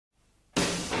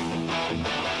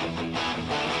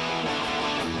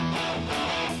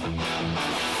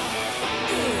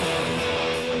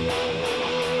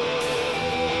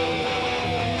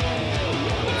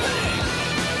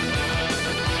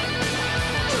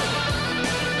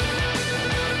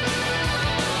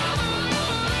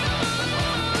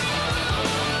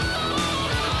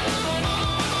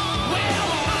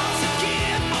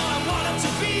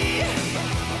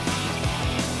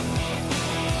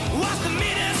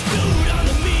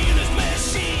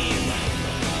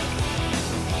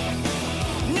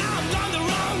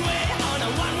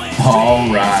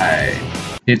All right.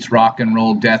 It's Rock and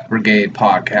Roll Death Brigade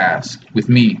podcast with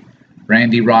me,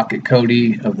 Randy Rocket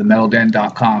Cody of the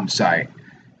MetalDen.com site.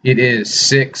 It is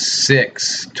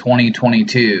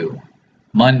 6/6/2022,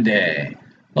 Monday.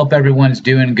 Hope everyone's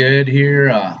doing good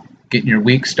here, getting your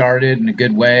week started in a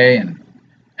good way and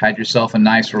had yourself a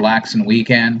nice relaxing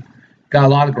weekend. Got a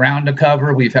lot of ground to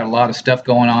cover. We've had a lot of stuff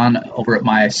going on over at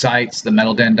my sites, the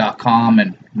MetalDen.com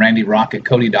and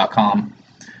RandyRocketCody.com.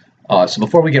 So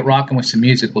before we get rocking with some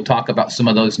music, we'll talk about some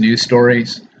of those news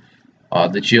stories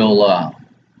that you'll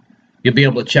be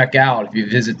able to check out if you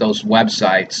visit those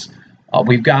websites.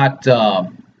 We've got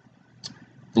the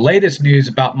latest news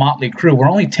about Motley Crue. We're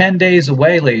only 10 days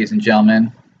away, ladies and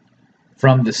gentlemen,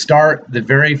 from the start, the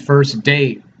very first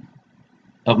date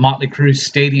of Motley Crue's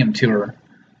stadium tour.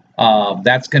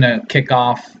 That's going to kick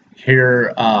off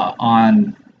here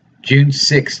on June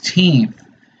 16th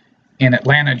in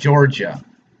Atlanta, Georgia,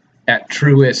 at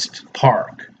Truist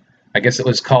Park. I guess it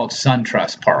was called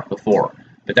SunTrust Park before,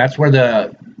 but that's where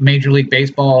the Major League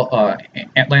Baseball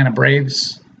Atlanta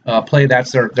Braves play.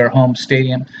 That's their home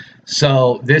stadium.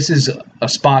 So this is a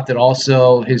spot that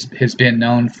also has been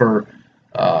known for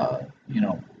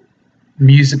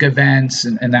music events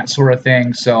and that sort of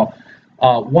thing. So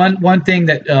one thing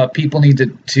that people need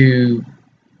to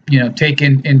take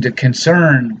into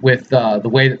concern with the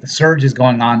way that the surge is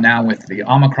going on now with the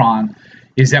Omicron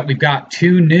is that we've got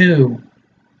two new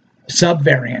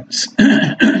subvariants,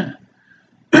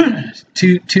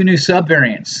 two new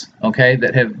subvariants, okay,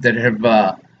 that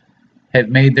have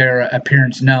made their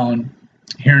appearance known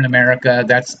here in America.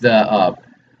 That's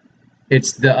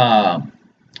it's the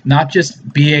not just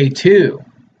BA2,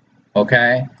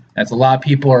 okay. That's a lot of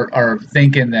people are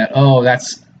thinking that, oh,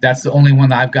 that's the only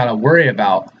one that I've got to worry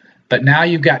about. But now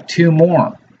you've got two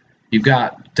more. You've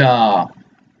got 4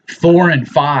 and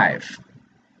 5.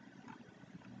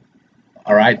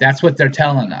 All right, that's what they're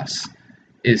telling us,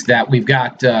 is that we've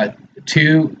got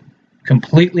two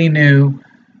completely new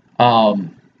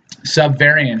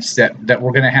subvariants that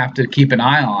we're going to have to keep an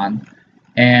eye on,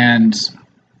 and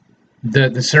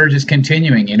the surge is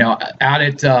continuing. Out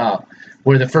at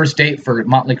where the first date for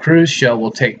Motley Crue's show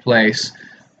will take place,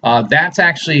 that's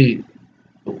actually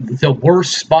the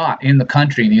worst spot in the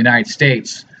country, in the United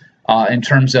States, in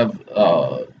terms of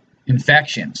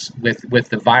infections with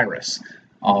the virus.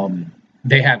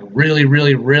 They had really,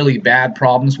 really, really bad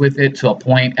problems with it, to a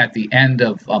point at the end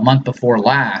of a month before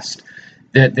last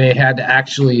that they had to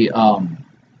actually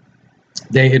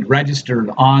they had registered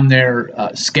on their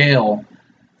scale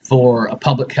for a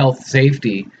public health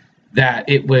safety that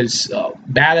it was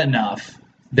bad enough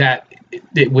that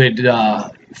it would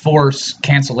force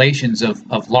cancellations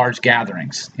of large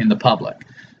gatherings in the public.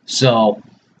 So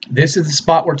this is the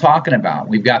spot we're talking about.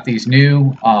 We've got these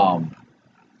new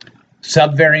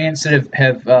subvariants that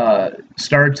have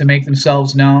started to make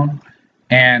themselves known,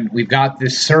 and we've got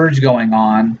this surge going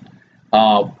on.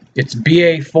 It's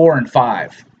BA4 and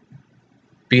 5.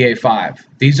 BA5.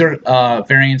 These are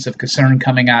variants of concern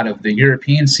coming out of the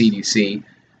European CDC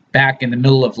back in the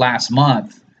middle of last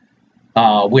month,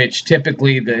 which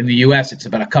typically in the U.S. it's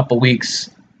about a couple weeks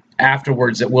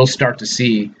afterwards that we'll start to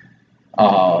see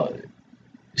the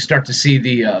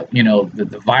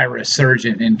virus surge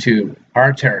into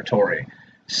our territory.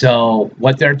 So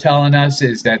what they're telling us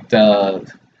is that the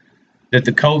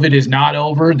COVID is not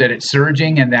over, that it's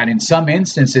surging, and that in some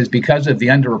instances, because of the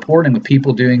underreporting of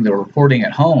people doing the reporting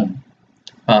at home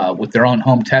with their own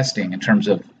home testing, in terms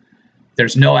of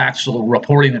there's no actual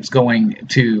reporting that's going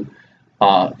to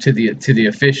the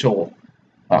official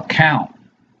count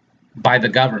by the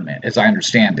government, as I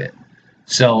understand it.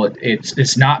 So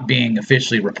it's not being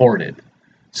officially reported.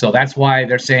 So that's why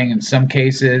they're saying in some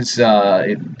cases,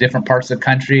 in different parts of the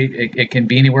country, it can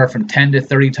be anywhere from 10 to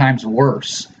 30 times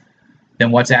worse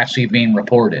than what's actually being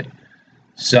reported.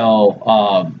 So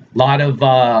a lot of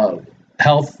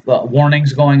health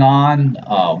warnings going on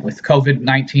with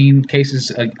COVID-19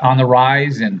 cases on the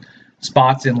rise in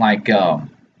spots in like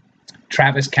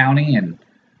Travis County and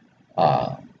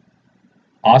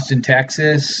Austin,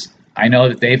 Texas. I know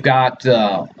that they've got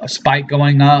a spike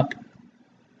going up.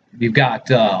 You've got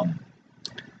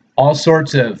all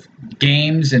sorts of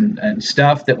games and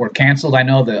stuff that were canceled. I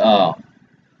know the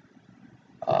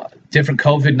different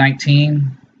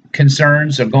COVID-19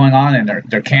 concerns are going on, and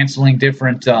they're canceling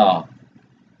different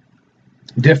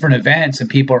events, and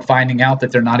people are finding out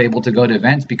that they're not able to go to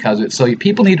events because of it. So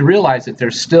people need to realize that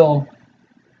there's still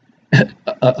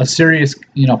a serious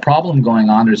problem going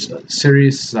on. There's a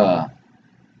serious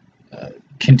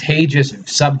contagious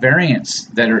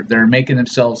subvariants that are making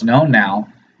themselves known now,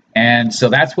 and so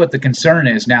that's what the concern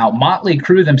is now. Motley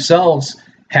Crue themselves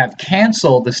have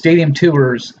canceled the stadium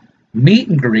tours meet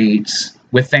and greets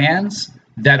with fans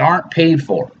that aren't paid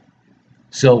for.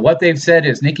 So what they've said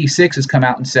is Nikki Sixx has come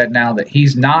out and said now that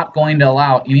he's not going to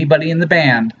allow anybody in the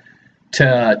band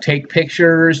to take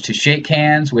pictures, to shake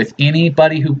hands with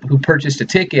anybody who purchased a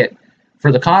ticket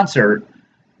for the concert,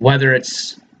 whether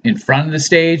it's in front of the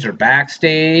stage or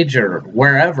backstage or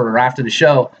wherever or after the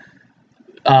show,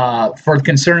 for the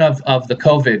concern of the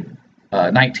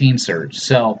COVID-19 surge.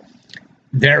 So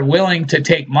they're willing to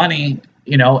take money,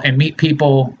 and meet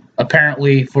people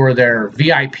apparently for their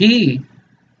VIP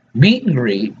meet and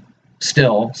greet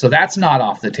still. So that's not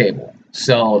off the table.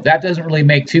 So that doesn't really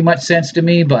make too much sense to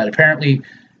me, but apparently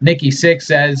Nikki Sixx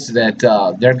says that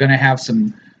they're going to have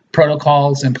some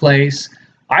protocols in place.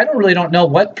 I don't know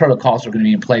what protocols are going to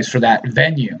be in place for that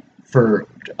venue, for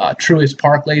Truist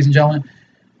Park, ladies and gentlemen,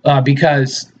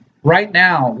 because right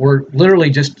now we're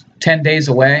literally just 10 days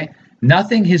away.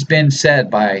 Nothing has been said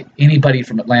by anybody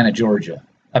from Atlanta, Georgia,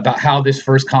 about how this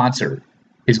first concert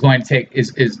is going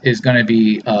to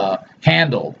be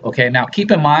handled. Okay, now keep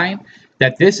in mind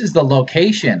that this is the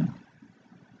location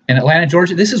in Atlanta,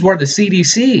 Georgia. This is where the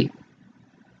CDC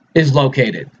is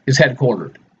located, is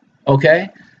headquartered. Okay,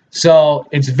 so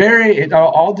it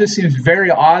all just seems very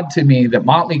odd to me that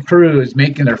Motley Crue is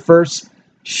making their first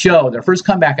show, their first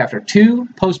comeback after 2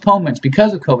 postponements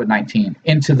because of COVID-19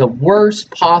 into the worst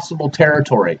possible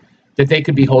territory that they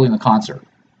could be holding the concert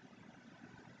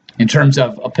in terms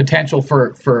of a potential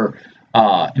for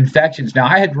infections. Now,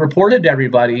 I had reported to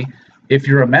everybody, if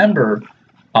you remember,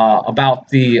 about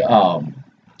the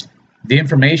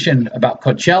information about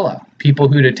Coachella, people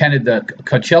who'd attended the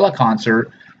Coachella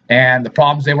concert and the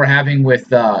problems they were having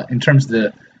with in terms of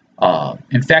the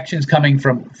infections coming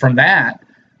from that.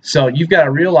 So you've got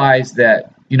to realize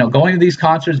that, going to these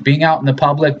concerts, being out in the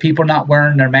public, people not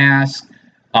wearing their masks,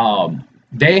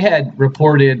 they had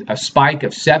reported a spike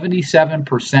of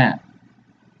 77%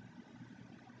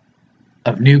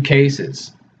 of new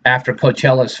cases after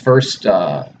Coachella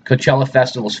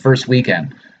Festival's first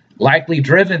weekend, likely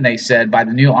driven, they said, by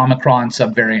the new Omicron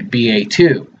subvariant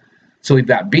BA2. So we've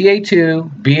got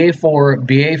BA2, BA4,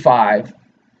 BA5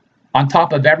 on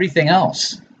top of everything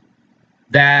else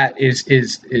that is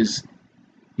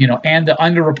and the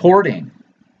underreporting.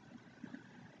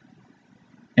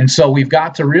 And so we've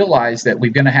got to realize that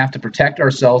we're going to have to protect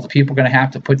ourselves. The people are going to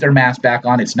have to put their mask back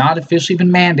on. It's not officially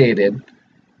been mandated,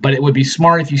 but it would be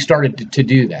smart if you started to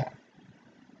do that.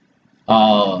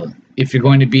 If you're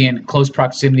going to be in close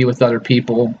proximity with other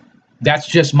people,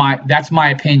 that's my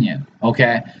opinion.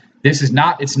 Okay,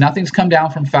 nothing's come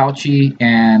down from Fauci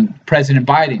and President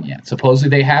Biden yet. Supposedly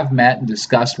they have met and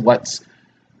discussed what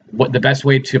the best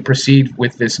way to proceed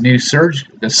with this new surge,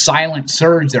 the silent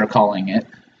surge they're calling it.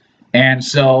 And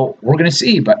so we're going to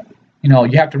see. But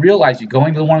you have to realize, you're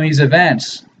going to one of these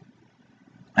events.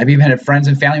 I've even had friends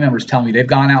and family members tell me they've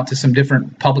gone out to some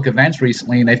different public events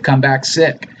recently and they've come back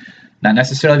sick. Not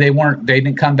necessarily they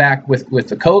didn't come back with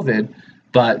the COVID,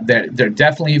 but they're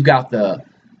definitely, you've got the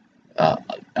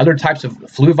other types of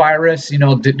flu virus,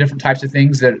 different types of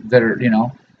things that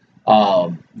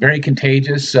are very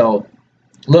contagious. So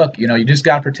look, you just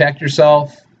got to protect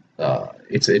yourself.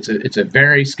 It's a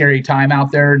very scary time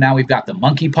out there. Now we've got the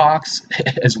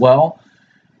monkeypox as well.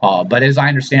 But as I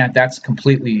understand it, that's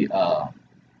completely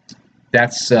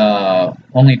that's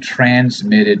only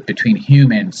transmitted between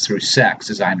humans through sex,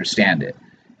 as I understand it.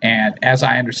 And as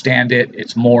I understand it,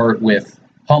 it's more with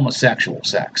homosexual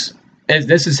sex.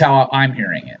 This is how I'm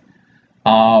hearing it.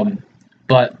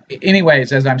 But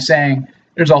anyways, as I'm saying,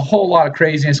 there's a whole lot of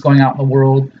craziness going out in the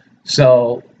world.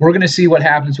 So we're going to see what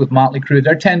happens with Motley Crue.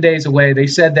 They're 10 days away. They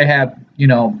said they have,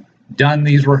 done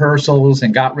these rehearsals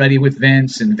and got ready with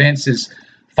Vince. And Vince is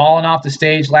fallen off the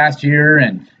stage last year.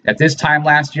 And at this time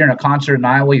last year in a concert in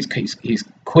Iowa, he's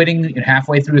quitting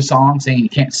halfway through a song, saying he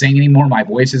can't sing anymore. My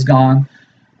voice is gone.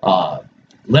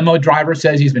 Limo driver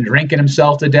says he's been drinking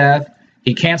himself to death.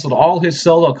 He canceled all his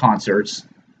solo concerts.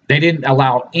 They didn't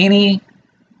allow any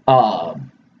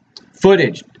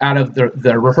footage out of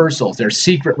their rehearsals, their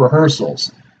secret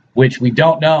rehearsals, which we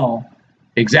don't know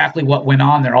exactly what went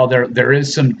on there. There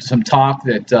is some talk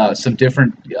that some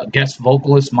different guest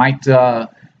vocalists might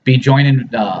be joining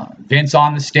Vince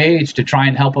on the stage to try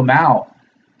and help him out,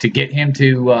 to get him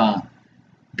to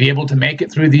be able to make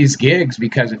it through these gigs,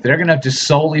 because if they're going to just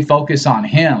solely focus on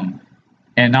him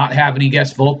and not have any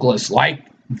guest vocalists like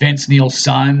Vince Neil's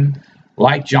son,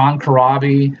 like John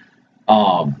Corabi,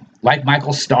 like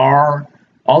Michael Starr,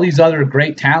 all these other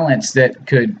great talents that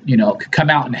could come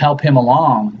out and help him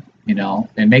along,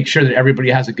 and make sure that everybody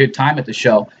has a good time at the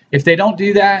show. If they don't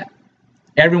do that,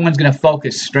 everyone's going to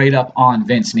focus straight up on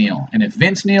Vince Neil. And if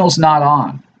Vince Neil's not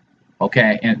on,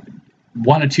 okay, and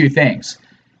one of two things,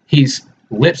 he's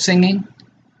lip singing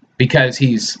because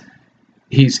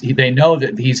they know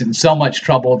that he's in so much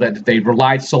trouble that if they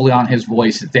relied solely on his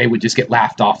voice, that they would just get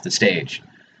laughed off the stage.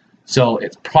 So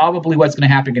it's probably what's going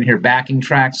to happen. You're going to hear backing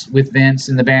tracks with Vince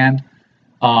in the band.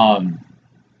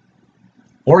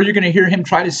 Or you're going to hear him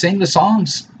try to sing the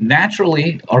songs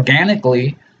naturally,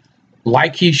 organically,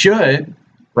 like he should,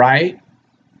 right?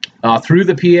 Through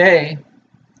the PA,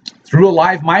 through a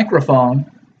live microphone.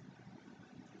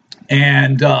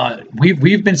 And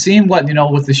we've been seeing what,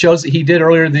 with the shows that he did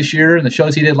earlier this year and the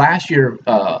shows he did last year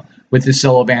with his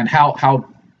solo band, how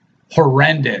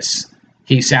horrendous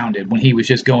he sounded when he was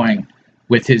just going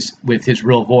with his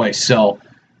real voice. So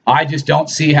I just don't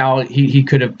see how he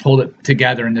could have pulled it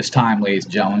together in this time, ladies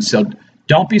and gentlemen. So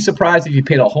don't be surprised if you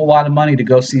paid a whole lot of money to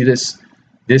go see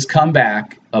this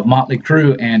comeback of Motley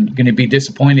Crue and going to be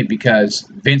disappointed because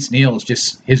Vince Neil is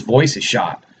just, his voice is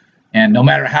shot. And no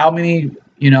matter how many,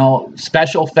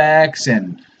 special effects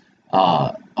and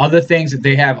other things that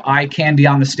they have eye candy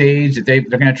on the stage that they're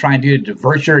going to try and do to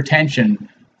divert your attention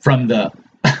from the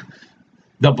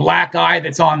black eye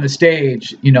that's on the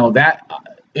stage, that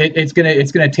it's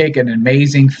gonna take an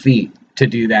amazing feat to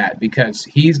do that, because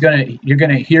you're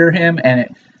gonna hear him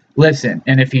and listen,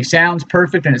 and if he sounds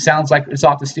perfect and it sounds like it's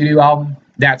off the studio album,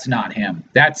 that's not him.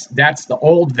 That's the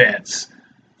old Vince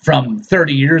from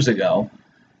 30 years ago.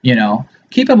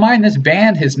 Keep in mind, this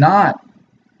band has not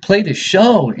played a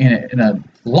show in a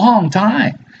long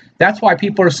time. That's why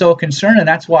people are so concerned, and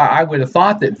that's why I would have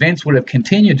thought that Vince would have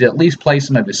continued to at least play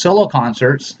some of his solo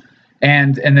concerts,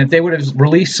 and that they would have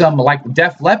released some like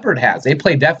Def Leppard has.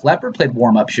 Def Leppard played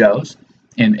warm-up shows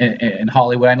in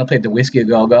Hollywood. I know played the Whiskey A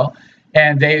Go-Go,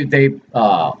 and they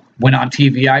went on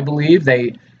TV, I believe.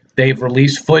 They've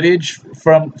released footage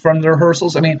from the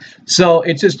rehearsals. I mean, so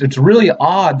it's really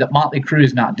odd that Motley Crue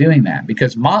is not doing that,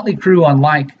 because Motley Crue,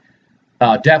 unlike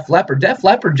Def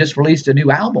Leppard just released a new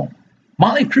album.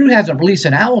 Motley Crue hasn't released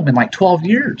an album in like 12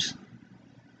 years.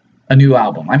 A new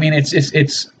album. I mean, it's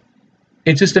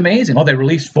just amazing. Oh, they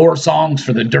released 4 songs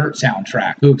for the Dirt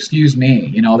soundtrack. Oh, excuse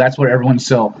me. That's what everyone's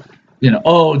so,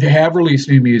 oh, they have released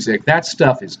new music. That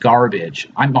stuff is garbage.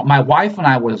 My wife and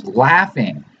I was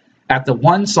laughing at the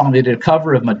one song they did a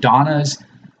cover of Madonna's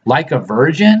Like a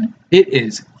Virgin. It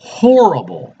is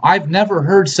horrible. I've never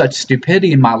heard such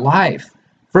stupidity in my life.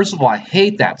 First of all, I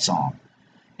hate that song.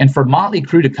 And for Motley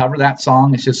Crue to cover that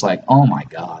song, it's just like, oh my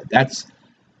God, that's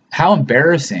how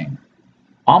embarrassing.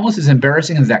 Almost as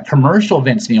embarrassing as that commercial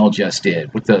Vince Neil just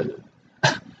did with the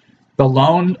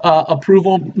loan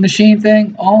approval machine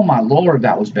thing. Oh my Lord,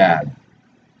 that was bad.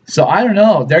 So I don't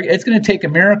know. It's going to take a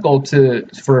miracle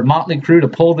for Motley Crue to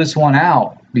pull this one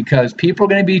out, because people are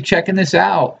going to be checking this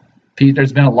out.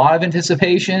 There's been a lot of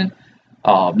anticipation.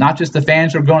 Not just the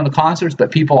fans who are going to the concerts,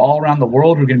 but people all around the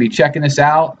world who are going to be checking this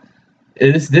out.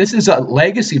 This is a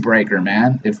legacy breaker,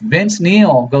 man. If Vince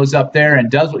Neil goes up there and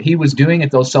does what he was doing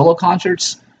at those solo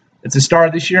concerts at the start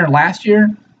of this year and last year,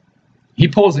 he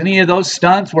pulls any of those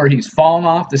stunts where he's fallen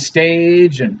off the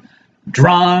stage and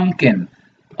drunk and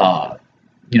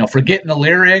forgetting the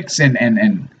lyrics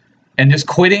and just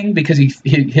quitting because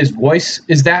his voice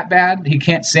is that bad, he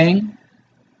can't sing.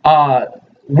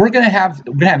 We're gonna have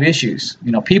issues.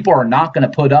 People are not gonna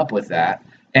put up with that,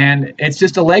 and it's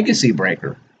just a legacy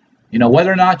breaker.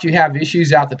 Whether or not you have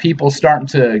issues out the people starting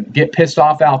to get pissed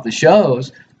off out the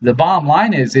shows, the bottom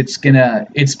line is it's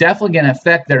definitely gonna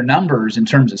affect their numbers in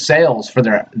terms of sales for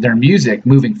their music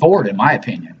moving forward, in my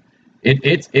opinion.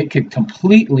 It could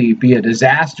completely be a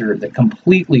disaster that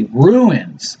completely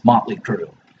ruins Motley Crue.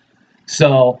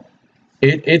 So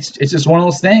it's just one of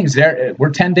those things.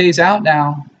 We're 10 days out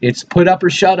now. It's put up or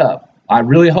shut up. I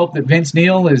really hope that Vince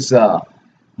Neil has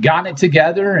gotten it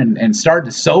together and started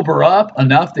to sober up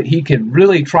enough that he can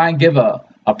really try and give a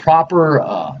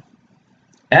proper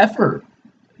effort,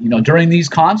 during these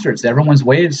concerts that everyone's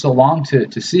waited so long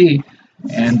to see.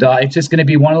 And it's just going to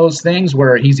be one of those things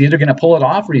where he's either going to pull it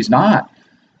off or he's not.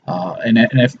 And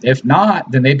if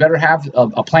not, then they better have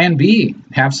a plan B.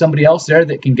 Have somebody else there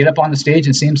that can get up on the stage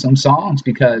and sing some songs,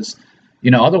 because,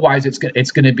 otherwise it's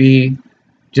going to be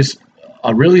just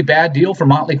a really bad deal for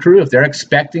Motley Crue if they're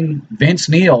expecting Vince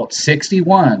Neil at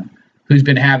 61, who's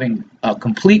been having a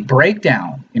complete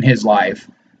breakdown in his life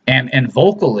and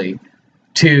vocally,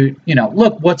 to,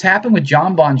 look, what's happened with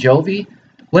John Bon Jovi.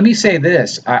 Let me say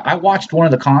this. I watched one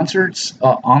of the concerts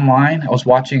online. I was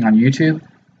watching on YouTube.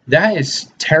 That is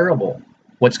terrible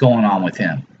what's going on with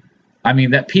him. I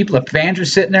mean, the fans are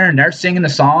sitting there and they're singing the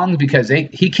songs because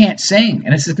he can't sing.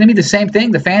 And it's going to be the same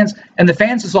thing. The fans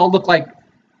just all look like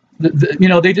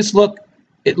they just look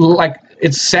like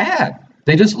it's sad.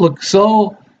 They just look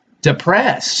so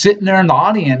depressed, sitting there in the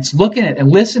audience, looking at and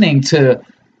listening to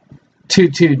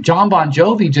John Bon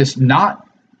Jovi just not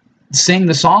sing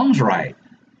the songs right,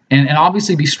 and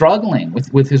obviously be struggling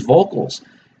with his vocals.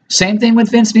 Same thing with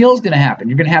Vince Neil is going to happen.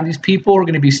 You're going to have these people who are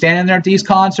going to be standing there at these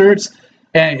concerts,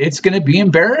 and it's going to be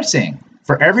embarrassing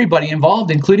for everybody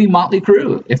involved, including Motley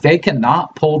Crue, if they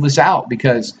cannot pull this out,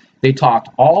 because they talked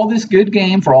all this good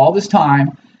game for all this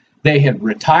time. They had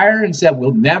retired and said,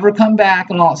 we'll never come back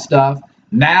and all that stuff.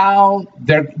 Now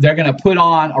they're going to put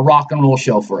on a rock and roll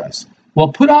show for us. Well,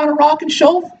 put on a rock and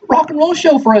roll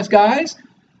show for us, guys.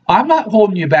 I'm not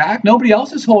holding you back. Nobody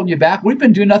else is holding you back. We've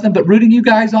been doing nothing but rooting you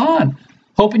guys on,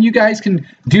 hoping you guys can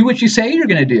do what you say you're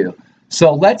going to do.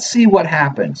 So let's see what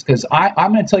happens, because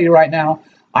I'm going to tell you right now,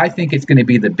 I think it's going to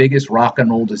be the biggest rock and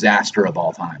roll disaster of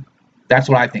all time. That's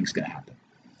what I think is going to happen.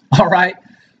 All right.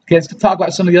 Okay, let's talk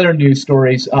about some of the other news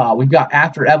stories. We've got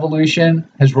After Evolution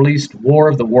has released War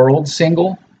of the Worlds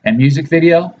single and music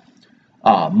video.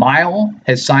 Mile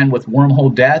has signed with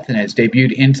Wormhole Death and has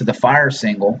debuted Into the Fire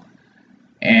single.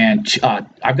 And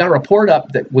I've got a report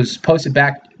up that was posted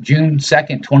back June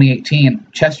 2nd, 2018.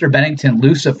 Chester Bennington,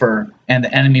 Lucifer, and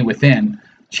The Enemy Within.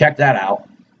 Check that out.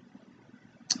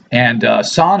 And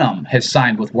Sonam has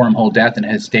signed with Wormhole Death and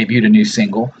has debuted a new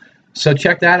single. So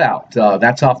check that out.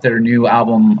 That's off their new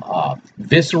album,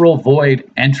 Visceral Void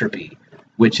Entropy,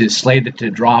 which is slated to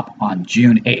drop on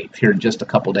June 8th, here in just a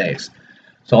couple days.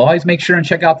 So always make sure and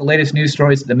check out the latest news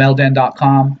stories at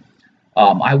themetalden.com.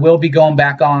 I will be going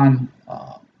back on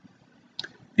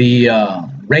the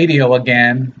radio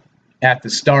again at the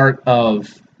start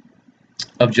of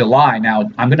July.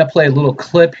 Now, I'm going to play a little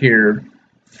clip here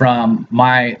from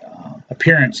my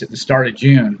appearance at the start of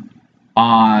June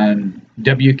on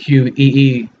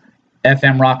WQEE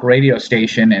FM rock radio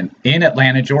station in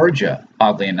Atlanta, Georgia,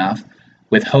 oddly enough,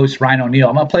 with host Ryan O'Neill.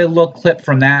 I'm going to play a little clip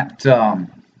from that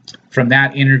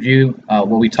interview where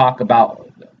we talk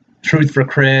about Truth for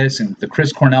Chris and the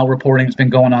Chris Cornell reporting that's been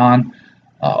going on,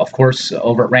 of course,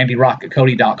 over at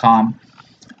randyrockatcody.com.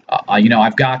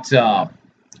 I've got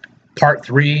part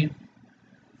 3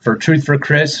 for Truth for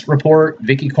Chris report.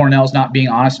 Vicky Cornell's not being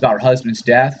honest about her husband's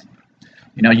death.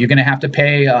 You're going to have to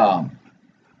pay,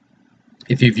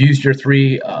 if you've used your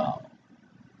 3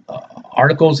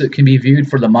 articles that can be viewed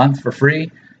for the month for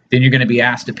free, then you're going to be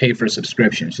asked to pay for a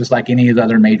subscription. It's just like any of the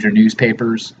other major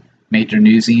newspapers, major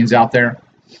newszines out there,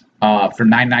 for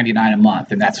 $9.99 a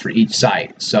month, and that's for each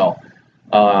site. So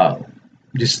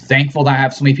just thankful that I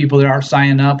have so many people that are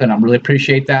signing up, and I really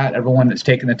appreciate that. Everyone that's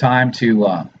taken the time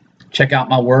to check out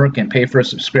my work and pay for a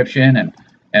subscription and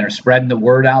are spreading the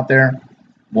word out there.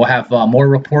 We'll have more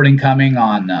reporting coming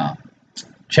on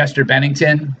Chester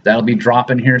Bennington. That'll be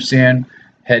dropping here soon,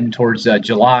 heading towards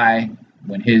July,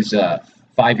 when his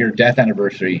 5-year death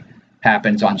anniversary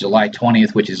happens on July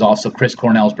 20th, which is also Chris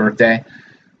Cornell's birthday.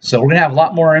 So we're going to have a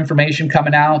lot more information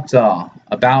coming out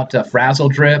about Frazzle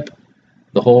Drip,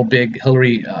 the whole big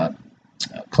Hillary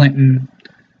Clinton,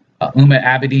 Uma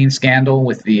Abedin scandal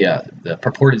with the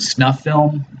purported snuff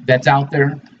film that's out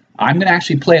there. I'm going to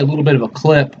actually play a little bit of a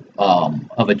clip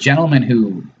of a gentleman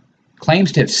who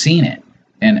claims to have seen it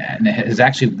and has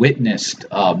actually witnessed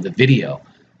the video,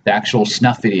 the actual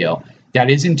snuff video. That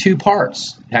is in 2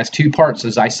 parts. It has 2 parts,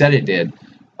 as I said it did,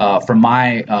 from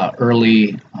my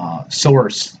early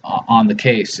source on the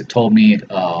case. It told me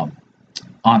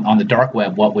on the dark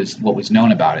web what was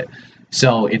known about it.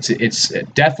 So it's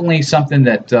definitely something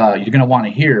that you're going to want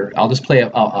to hear. I'll just play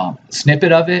a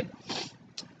snippet of it.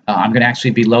 I'm going to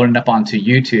actually be loading up onto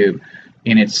YouTube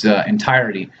in its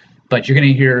entirety, but you're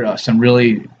going to hear some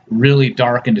really, really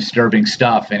dark and disturbing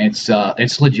stuff, and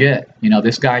it's legit.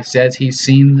 This guy says he's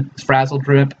seen Frazzle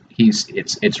Drip.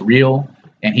 It's real,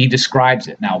 and he describes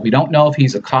it. Now, we don't know if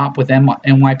he's a cop with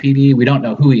NYPD. We don't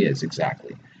know who he is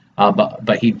exactly,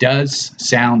 but he does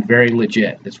sound very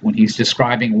legit. It's when he's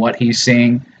describing what he's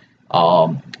seeing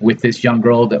with this young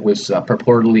girl that was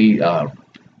purportedly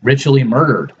ritually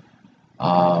murdered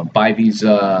by these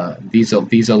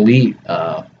elite,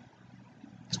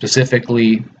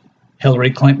 specifically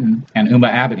Hillary Clinton and Uma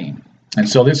Abedin. And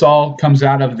so this all comes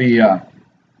out of the,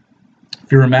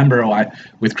 if you remember,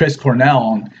 with Chris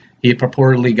Cornell, he had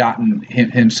purportedly gotten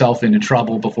himself into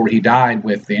trouble before he died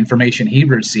with the information he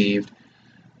received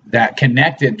that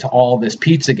connected to all this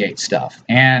Pizzagate stuff.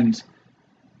 And,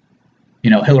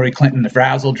 Hillary Clinton, the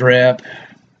Frazzle Drip,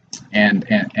 and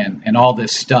all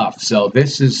this stuff. So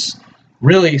this is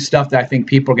really stuff that I think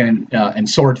people are going to, and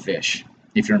Swordfish,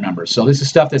 if you remember. So this is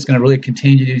stuff that's going to really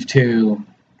continue to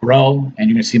grow, and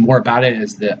you're going to see more about it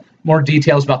as the more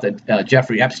details about the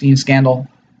Jeffrey Epstein scandal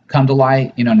come to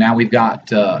light. Now we've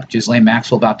got Ghislaine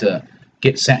Maxwell about to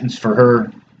get sentenced for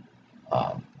her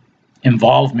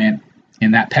involvement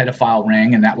in that pedophile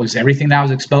ring, and that was everything that I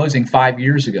was exposing 5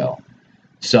 years ago.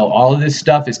 So all of this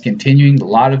stuff is continuing. A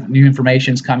lot of new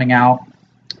information is coming out,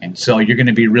 and so you're going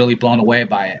to be really blown away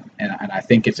by it. And I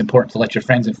think it's important to let your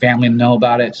friends and family know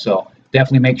about it. So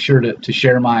definitely make sure to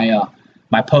share my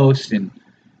post, and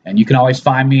you can always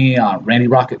find me Randy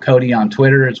Rocket Cody on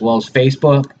Twitter as well as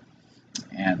Facebook.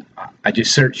 And I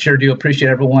just sure do appreciate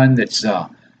everyone that's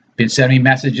been sending me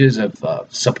messages of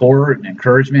support and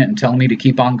encouragement and telling me to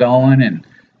keep on going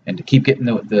and to keep getting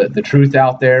the truth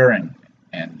out there and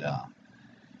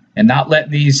not let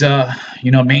these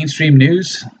mainstream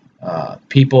news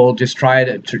people just try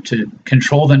to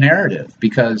control the narrative,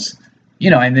 because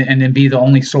and then be the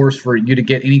only source for you to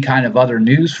get any kind of other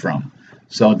news from.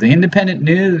 So the independent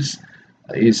news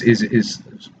is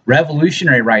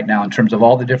revolutionary right now in terms of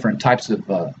all the different types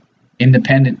of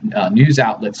independent news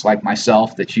outlets like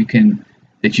myself that you can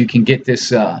get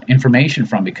this information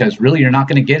from, because really you're not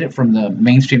going to get it from the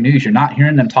mainstream news. You're not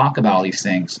hearing them talk about all these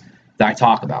things that I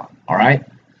talk about. All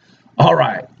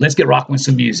right, let's get rocking with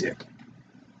some music.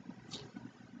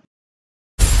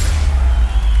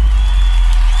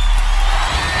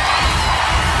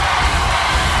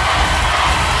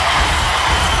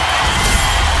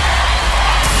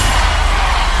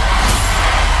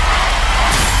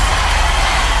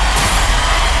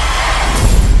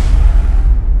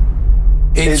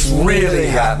 It's really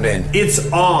happening.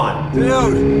 It's on.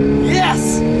 Dude,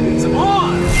 yes! It's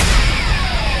on!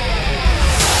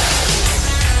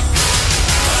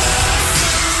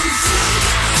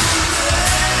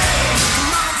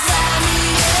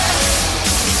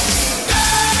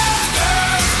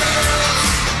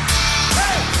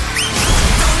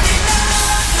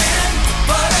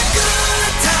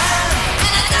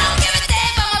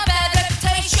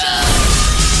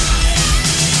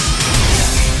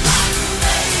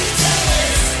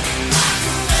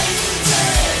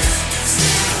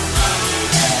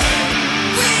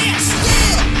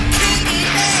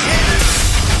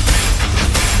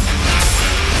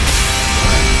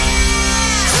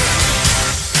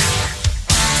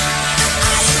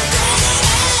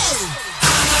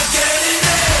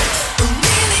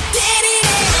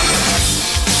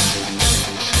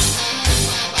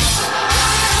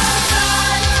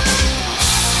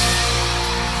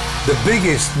 The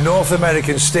biggest North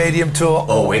American stadium tour.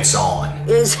 Oh, it's on.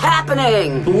 Is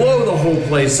happening. Blow the whole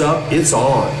place up. It's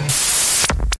on.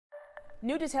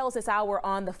 New details this hour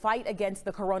on the fight against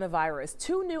the coronavirus.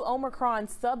 2 new Omicron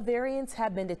subvariants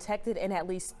have been detected in at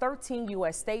least 13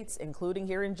 U.S. states, including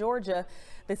here in Georgia.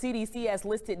 The CDC has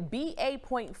listed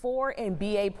BA.4 and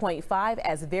BA.5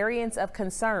 as variants of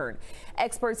concern.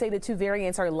 Experts say the 2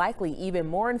 variants are likely even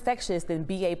more infectious than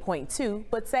BA.2,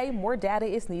 but say more data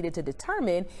is needed to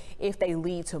determine if they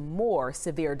lead to more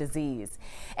severe disease.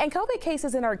 And COVID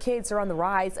cases in our kids are on the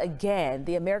rise again.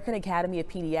 The American Academy of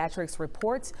Pediatrics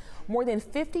reports more than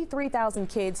 53,000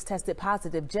 kids tested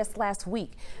positive just last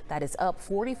week. That is up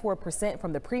 44%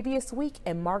 from the previous week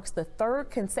and marks the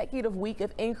 3rd consecutive week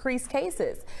of increased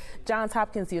cases. Johns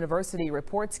Hopkins University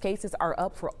reports cases are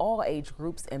up for all age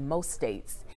groups in most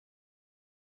states.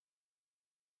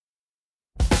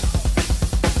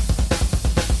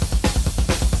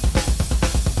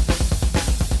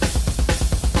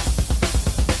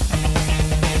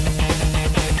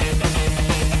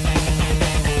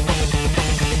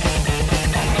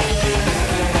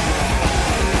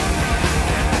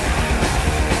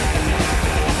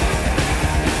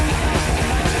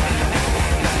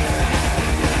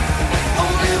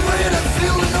 Only way to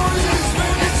feel the noise is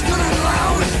when it's good and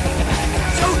loud.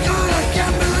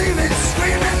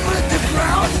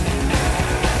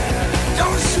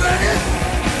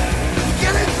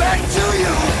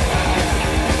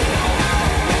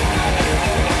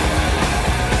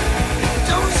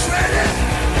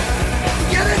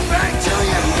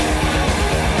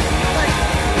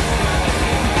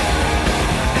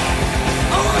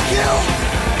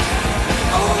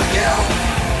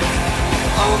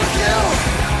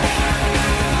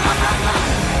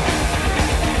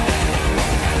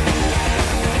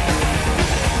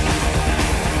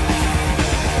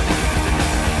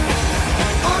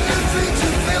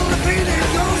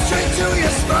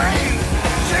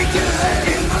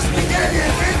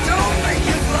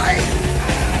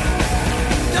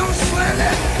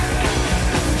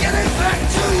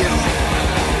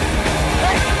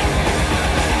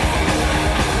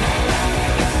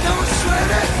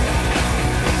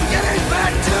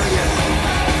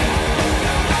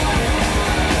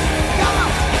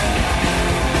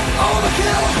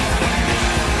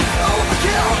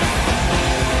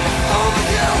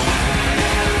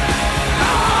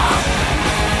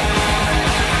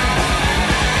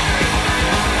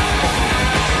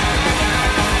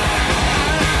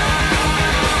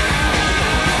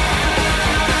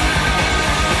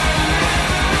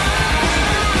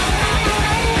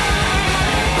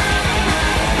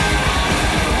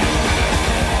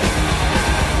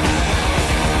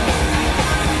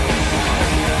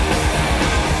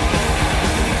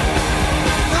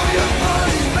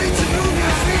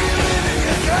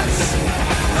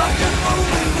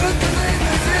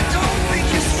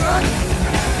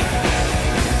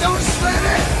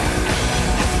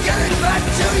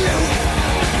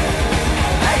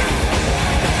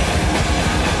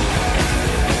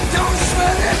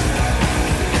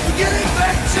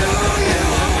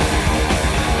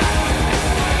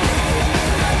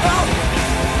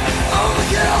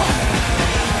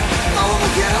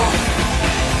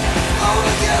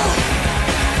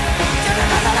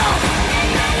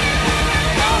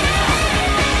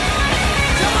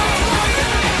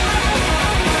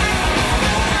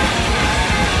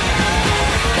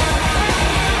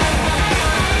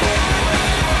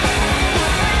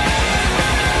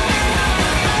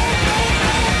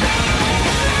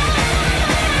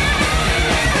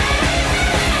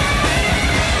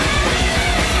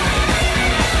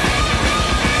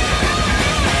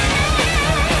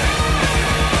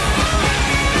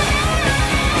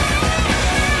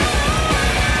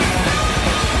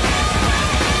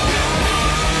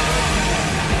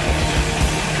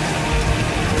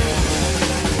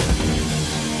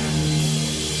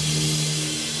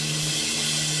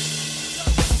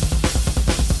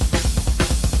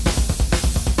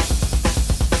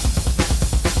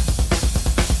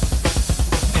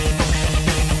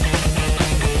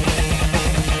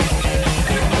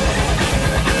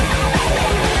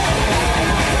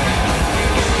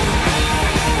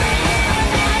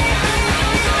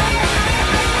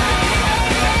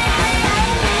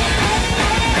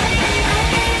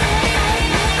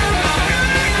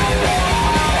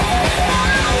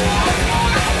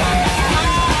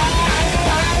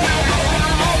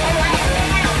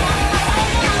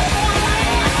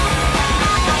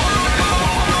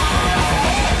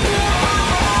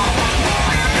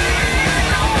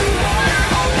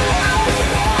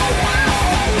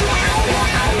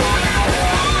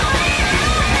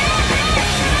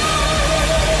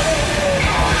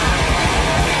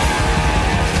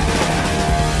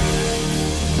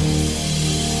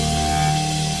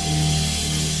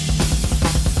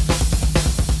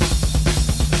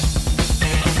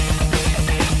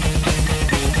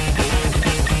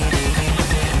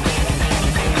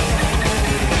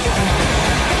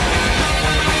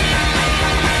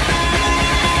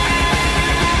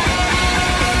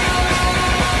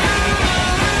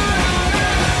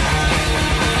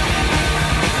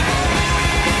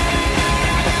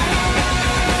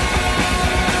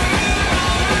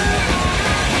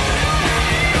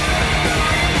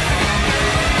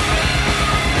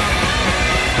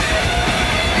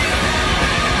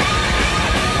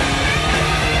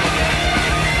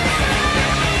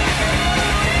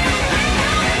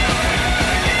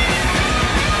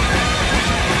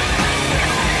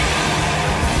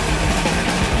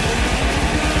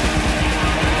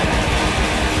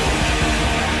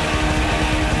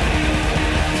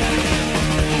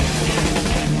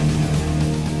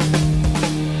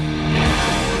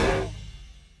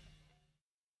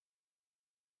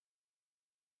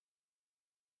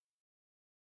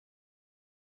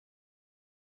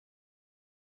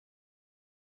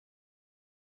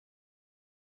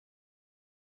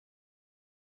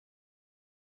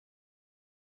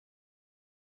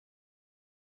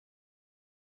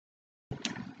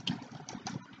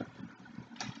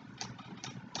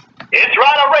 It's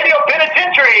Rhino Radio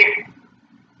Penitentiary.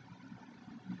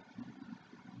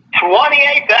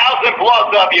 28,000 plus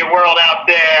of you out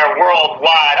there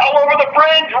worldwide, all over the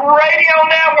Fringe Radio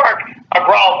Network,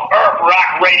 across Earth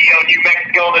Rock Radio, New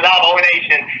Mexico, the Navajo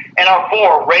Nation, and our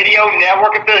 4 radio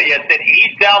network affiliates in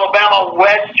East Alabama,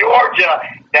 West Georgia,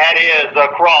 that is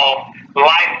across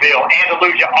Linesville,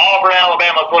 Andalusia, Auburn,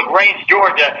 Alabama, LaGrange,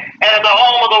 Georgia, and at the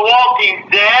home of the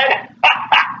Walking Dead,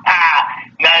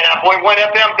 99.1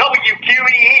 FM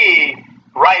WQEE,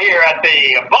 right here at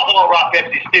the Buffalo Rock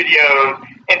Pepsi Studios,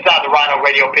 inside the Rhino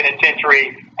Radio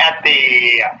Penitentiary at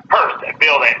the Hearst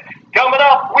Building. Coming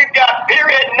up, we've got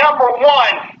period number 1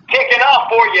 kicking off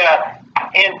for you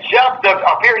in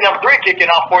period number 3 kicking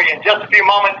off for you in just a few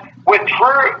moments with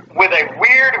a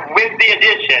Weird Wednesday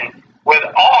edition with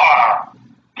our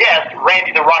guest,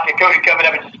 Randy the Rocket Cody, coming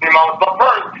up in just a few moments. But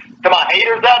first, to my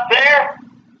haters out there,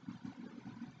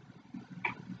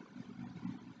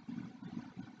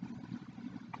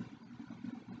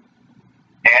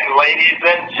 and ladies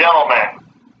and gentlemen,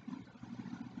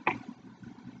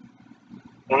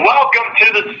 welcome to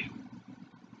the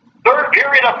third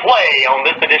period of play on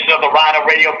this edition of the Rhino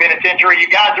Radio Penitentiary. You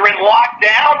guys are in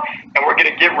lockdown, and we're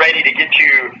going to get ready to get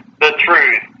you the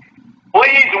truth.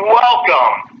 Please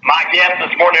welcome my guest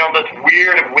this morning on this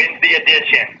Weird Wednesday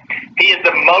edition. He is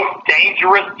the most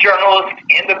dangerous journalist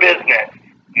in the business.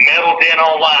 Metal Den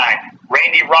Online,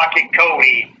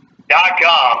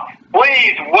 RandyRocketCody.com.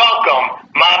 Please welcome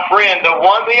my friend, the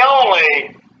one, the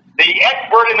only, the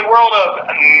expert in the world of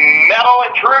metal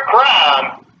and true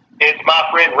crime. It's my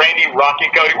friend, Randy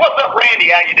Rocket Cody. What's up, Randy?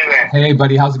 How you doing? Hey,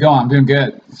 buddy. How's it going? I'm doing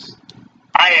good.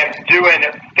 I am doing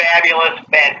fabulous,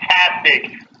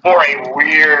 fantastic for a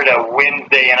weird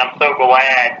Wednesday, and I'm so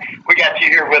glad we got you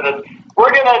here with us.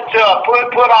 We're going to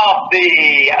put off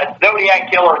the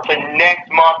Zodiac Killer to next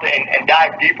month and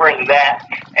dive deeper into that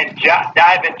and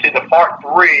dive into the part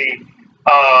 3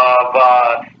 of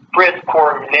Chris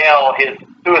Cornell, his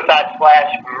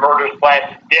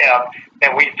suicide/murder/death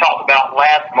that we talked about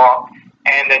last month,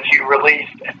 and that you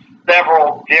released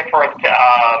several different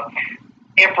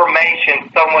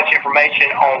so much information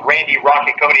on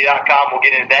RandyRocketCody.com. We'll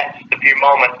get into that in just a few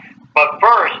moments. But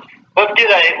first, let's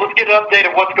get an update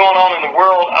of what's going on in the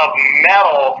world of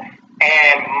metal,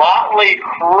 and Motley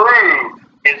Crue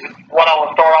is what I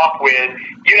will start off with.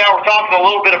 You and I were talking a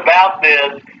little bit about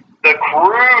this. The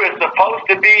Crue is supposed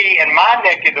to be in my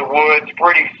neck of the woods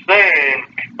pretty soon.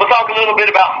 We'll talk a little bit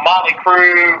about Motley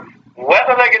Crue,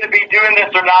 whether they're going to be doing this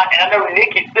or not. And I know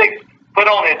Nikki Sixx put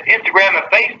on his Instagram and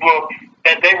Facebook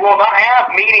that they will not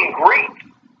have meet and greets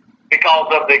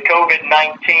because of the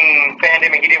COVID-19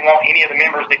 pandemic. He didn't want any of the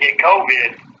members to get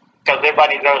COVID because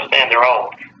everybody needs to understand they're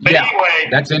old. But yeah, anyway,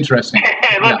 that's interesting.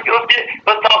 let's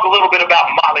talk a little bit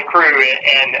about Motley Crue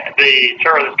and the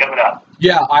tour that's coming up.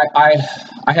 Yeah, I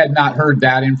had not heard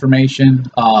that information,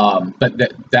 but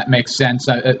that makes sense.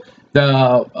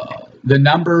 The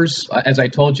numbers, as I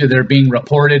told you, they're being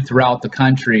reported throughout the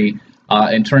country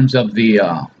in terms of the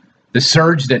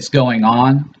surge that's going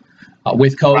on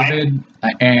with COVID.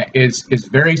 Right. is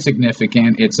very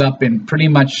significant. It's up in pretty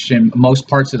much in most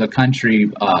parts of the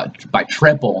country by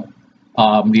triple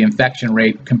the infection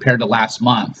rate compared to last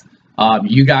month.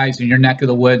 You guys in your neck of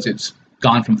the woods, it's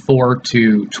gone from 4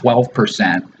 to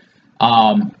 12%.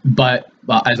 But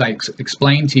as I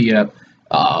explained to you,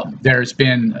 there's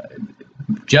been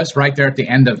just right there at the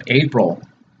end of April.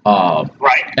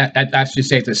 Right. That's just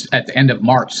say at the end of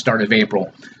March, start of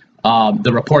April.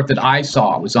 The report that I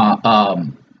saw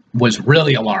was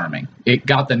really alarming.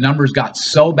 The numbers got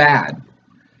so bad,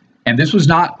 and this was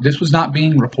not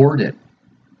being reported.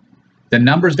 The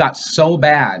numbers got so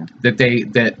bad that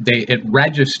it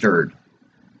registered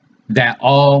that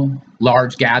all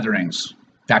large gatherings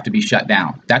have to be shut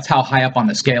down. That's how high up on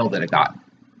the scale that it got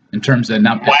in terms of the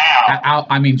number. Wow.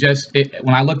 I mean,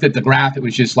 when I looked at the graph, it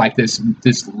was just like this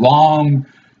long,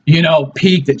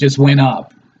 peak that just went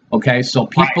up. Okay, so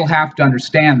people have to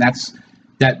understand that's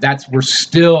we're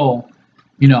still,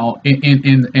 in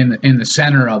the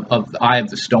center of the eye of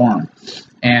the storm,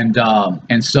 and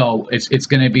so it's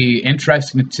going to be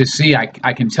interesting to see. I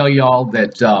can tell you all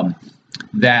that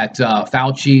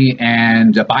Fauci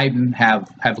and Biden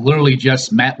have literally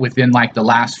just met within like the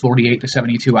last 48 to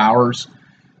 72 hours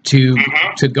to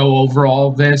go over all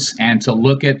of this and to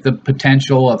look at the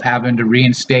potential of having to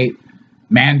reinstate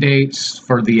mandates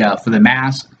for the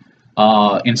mask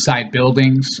inside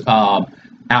buildings, out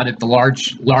at the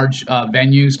large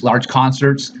venues, large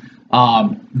concerts.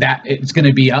 That it's going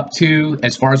to be up to,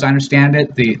 as far as I understand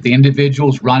it, the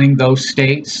individuals running those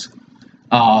states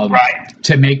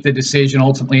to make the decision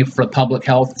ultimately for public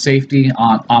health safety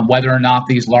on whether or not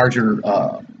these larger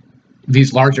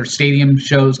stadium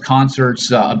shows,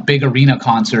 concerts, big arena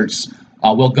concerts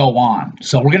will go on.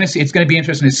 So we're going to see. It's going to be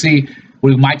interesting to see.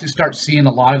 We might just start seeing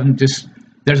a lot of them.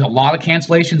 There's a lot of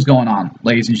cancellations going on,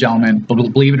 ladies and gentlemen.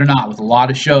 Believe it or not, with a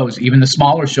lot of shows, even the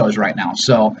smaller shows right now.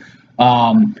 So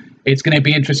it's going to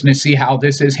be interesting to see how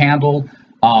this is handled.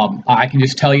 I can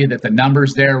just tell you that the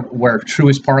numbers there where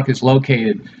Truist Park is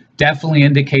located definitely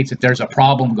indicates that there's a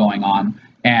problem going on.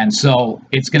 And so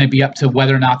it's going to be up to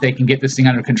whether or not they can get this thing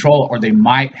under control, or they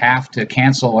might have to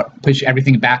cancel or push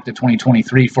everything back to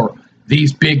 2023 for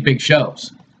these big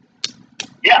shows.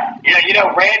 Yeah, you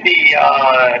know, Randy,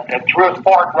 Truist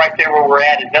Park right there where we're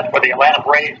at, that's where the Atlanta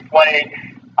Braves play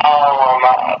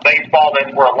baseball.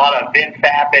 That's where a lot of events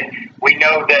happen. We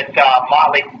know that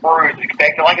Motley Crue is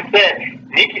expected. Like I said,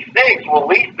 Nikki Sixx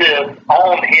released this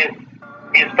on his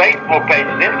Facebook page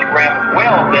and Instagram as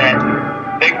well,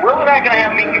 that they're really not going to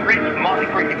have meet and greets with Motley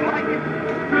Crue.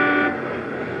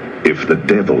 If the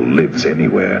devil lives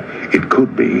anywhere, it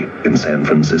could be in San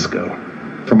Francisco.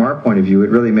 From our point of view, it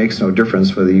really makes no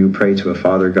difference whether you pray to a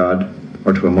father god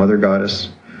or to a mother goddess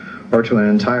or to an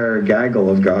entire gaggle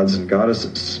of gods and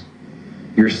goddesses.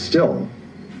 You're still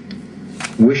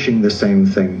wishing the same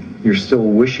thing. You're still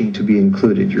wishing to be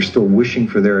included. You're still wishing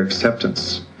for their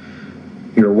acceptance.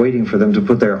 You're waiting for them to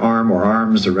put their arm or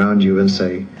arms around you and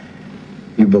say,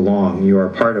 you belong, you are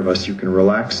part of us, you can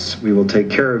relax, we will take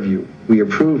care of you, we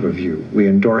approve of you, we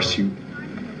endorse you.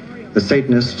 The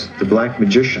Satanist, the black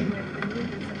magician,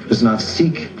 does not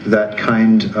seek that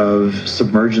kind of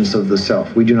submergence of the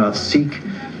self. We do not seek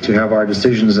to have our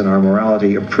decisions and our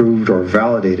morality approved or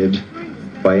validated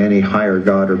by any higher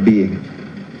god or being.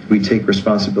 We take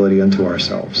responsibility unto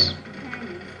ourselves.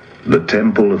 The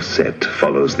Temple of Set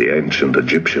follows the ancient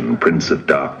Egyptian Prince of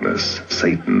Darkness,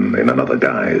 Satan in another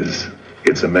guise.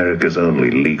 It's America's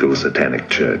only legal satanic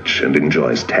church and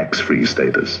enjoys tax-free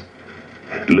status.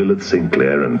 Lilith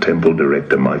Sinclair and Temple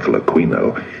Director Michael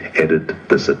Aquino edit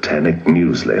the Satanic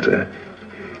Newsletter.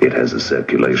 It has a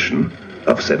circulation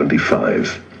of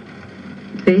 75.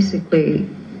 Basically,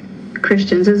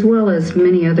 Christians, as well as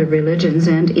many other religions,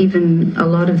 and even a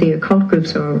lot of the occult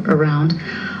groups are around,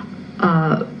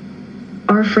 are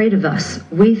afraid of us.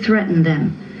 We threaten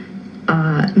them.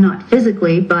 Not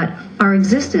physically, but our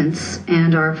existence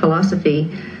and our philosophy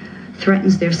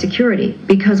threatens their security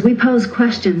because we pose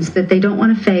questions that they don't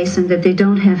want to face and that they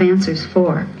don't have answers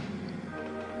for.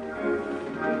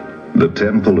 The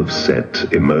Temple of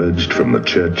Set emerged from the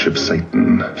Church of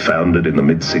Satan, founded in the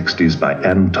mid-60s by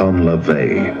Anton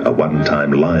LaVey, a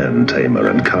one-time lion tamer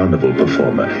and carnival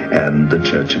performer, and the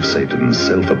Church of Satan's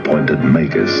self-appointed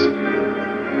makers.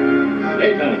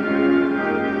 Satan,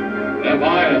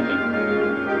 Leviathan,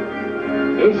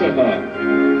 Lucifer,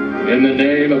 in the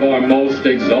name of our most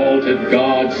exalted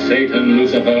God, Satan,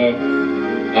 Lucifer,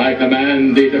 I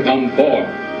command thee to come forth.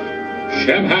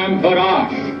 Shemham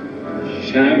Parash.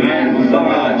 Shemham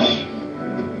Parash.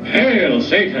 Hail,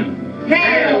 Satan.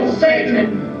 Hail,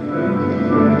 Satan.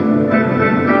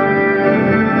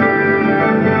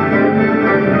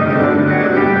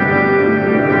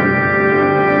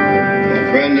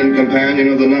 Friend and companion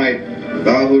of the night,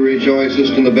 thou who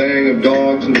rejoicest in the baying of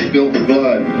dogs and spilt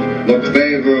blood, look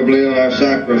favorably on our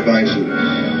sacrifices.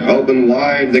 Open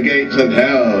wide the gates of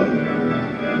hell,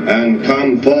 and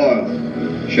come forth.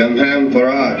 Shemham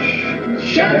Parash.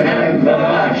 Shemham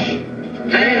Parash.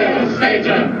 Hail,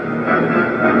 Satan.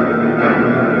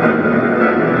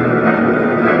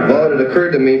 Well, it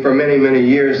occurred to me for many, many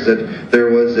years that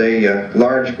there was a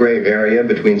large gray area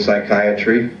between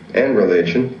psychiatry and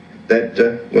religion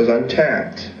that was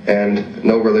untapped, and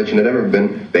no religion had ever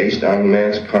been based on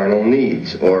man's carnal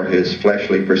needs or his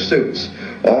fleshly pursuits.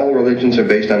 All religions are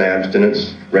based on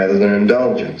abstinence rather than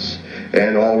indulgence,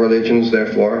 and all religions,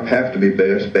 therefore, have to be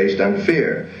based on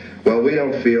fear. Well, we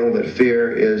don't feel that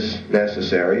fear is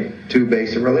necessary to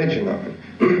base a religion on.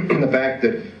 The fact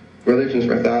that religions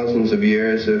for thousands of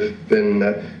years have been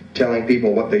telling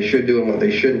people what they should do and what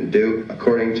they shouldn't do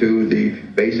according to the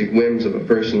basic whims of a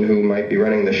person who might be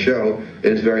running the show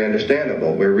is very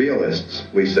understandable. We're realists,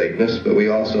 we Satanists, but we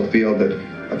also feel that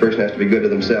a person has to be good to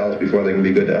themselves before they can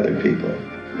be good to other people.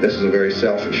 This is a very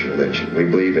selfish religion. We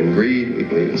believe in greed, we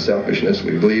believe in selfishness,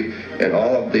 we believe in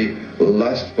all of the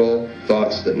lustful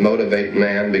thoughts that motivate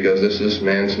man, because this is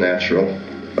man's natural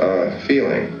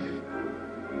feeling.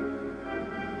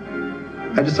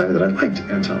 I decided that I liked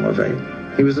Anton LaVey.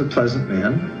 He was a pleasant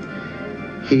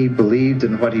man. He believed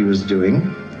in what he was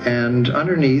doing, and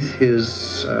underneath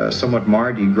his somewhat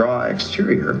Mardi Gras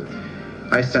exterior,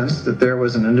 I sensed that there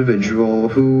was an individual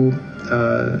who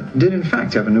did in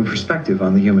fact have a new perspective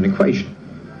on the human equation,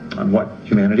 on what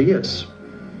humanity is.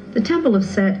 The Temple of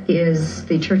Set is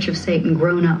the Church of Satan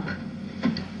grown up.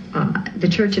 The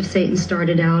Church of Satan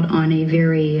started out on a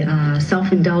very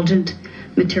self-indulgent,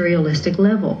 materialistic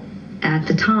level. At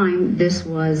the time, this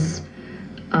was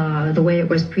the way it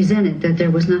was presented, that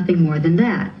there was nothing more than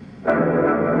that.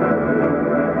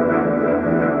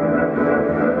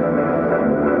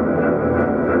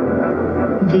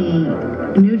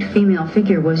 The nude female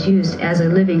figure was used as a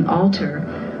living altar,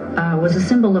 was a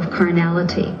symbol of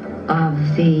carnality,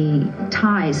 of the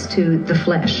ties to the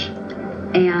flesh.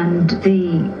 And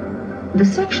the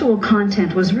sexual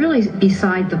content was really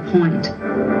beside the point.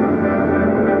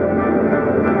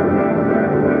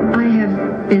 I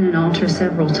have been an altar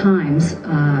several times.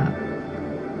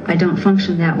 I don't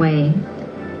function that way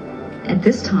at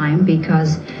this time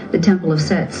because the Temple of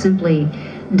Set simply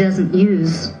doesn't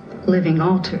use living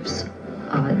altars.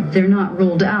 They're not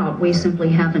ruled out. We simply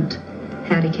haven't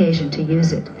had occasion to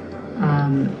use it.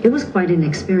 It was quite an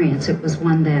experience. It was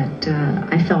one that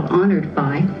I felt honored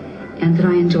by and that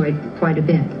I enjoyed quite a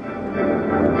bit.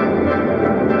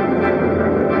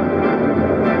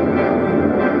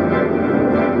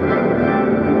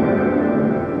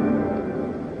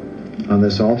 On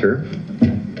this altar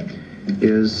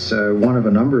is one of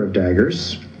a number of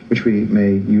daggers which we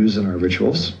may use in our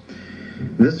rituals.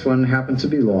 This one happened to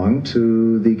belong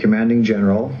to the commanding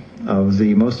general of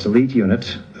the most elite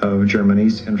unit of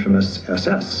Germany's infamous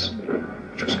SS,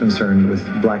 which was concerned with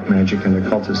black magic and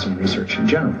occultism research in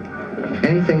general.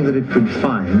 Anything that it could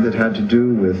find that had to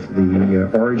do with the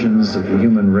origins of the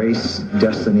human race,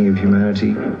 destiny of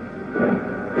humanity.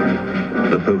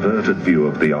 The perverted view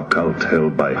of the occult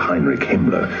held by Heinrich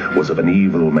Himmler was of an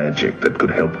evil magic that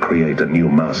could help create a new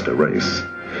master race.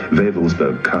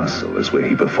 Wewelsburg Castle is where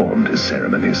he performed his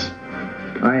ceremonies.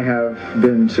 I have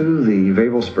been to the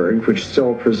Wewelsburg, which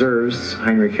still preserves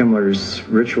Heinrich Himmler's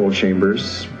ritual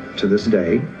chambers to this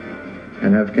day,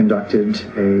 and have conducted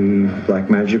a black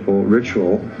magical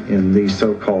ritual in the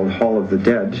so-called Hall of the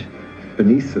Dead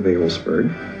beneath the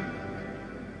Wewelsburg.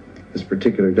 This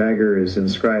particular dagger is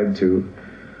inscribed to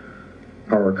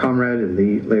our comrade in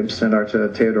the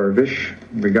Leibstandarte Theodor Wisch,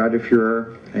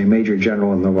 Brigadeführer, a major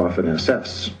general in the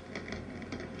Waffen-SS.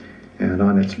 And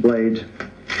on its blade,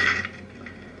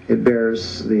 it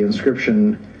bears the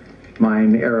inscription,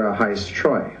 Mein Ehre heißt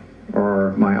Treu,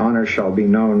 or my honor shall be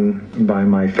known by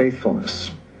my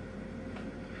faithfulness.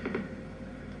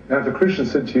 Now, if a Christian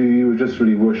said to you, you were just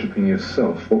really worshipping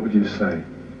yourself, what would you say?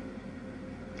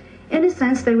 In a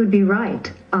sense, they would be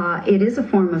right. It is a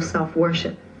form of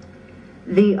self-worship.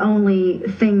 The only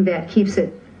thing that keeps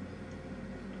it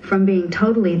from being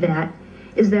totally that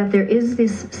is that there is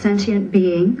this sentient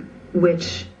being,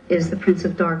 which is the Prince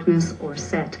of Darkness, or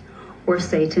Set, or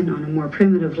Satan on a more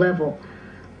primitive level.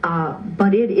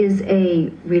 But it is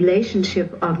a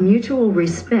relationship of mutual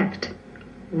respect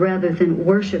rather than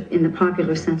worship in the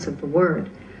popular sense of the word.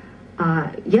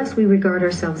 Yes, we regard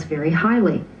ourselves very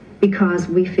highly because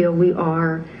we feel we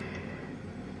are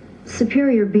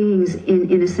superior beings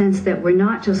in a sense that we're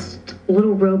not just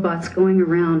little robots going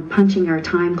around punching our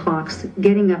time clocks,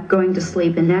 getting up, going to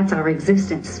sleep, and that's our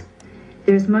existence.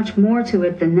 There's much more to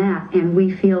it than that, and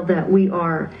we feel that we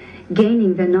are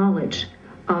gaining the knowledge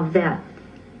of that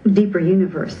deeper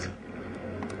universe.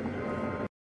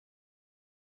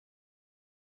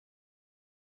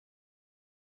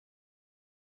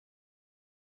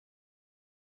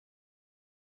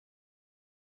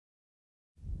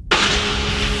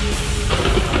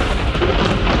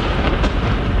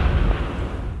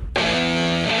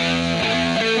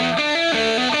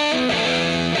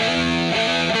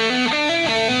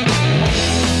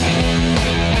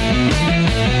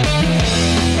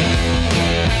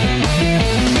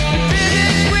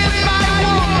 With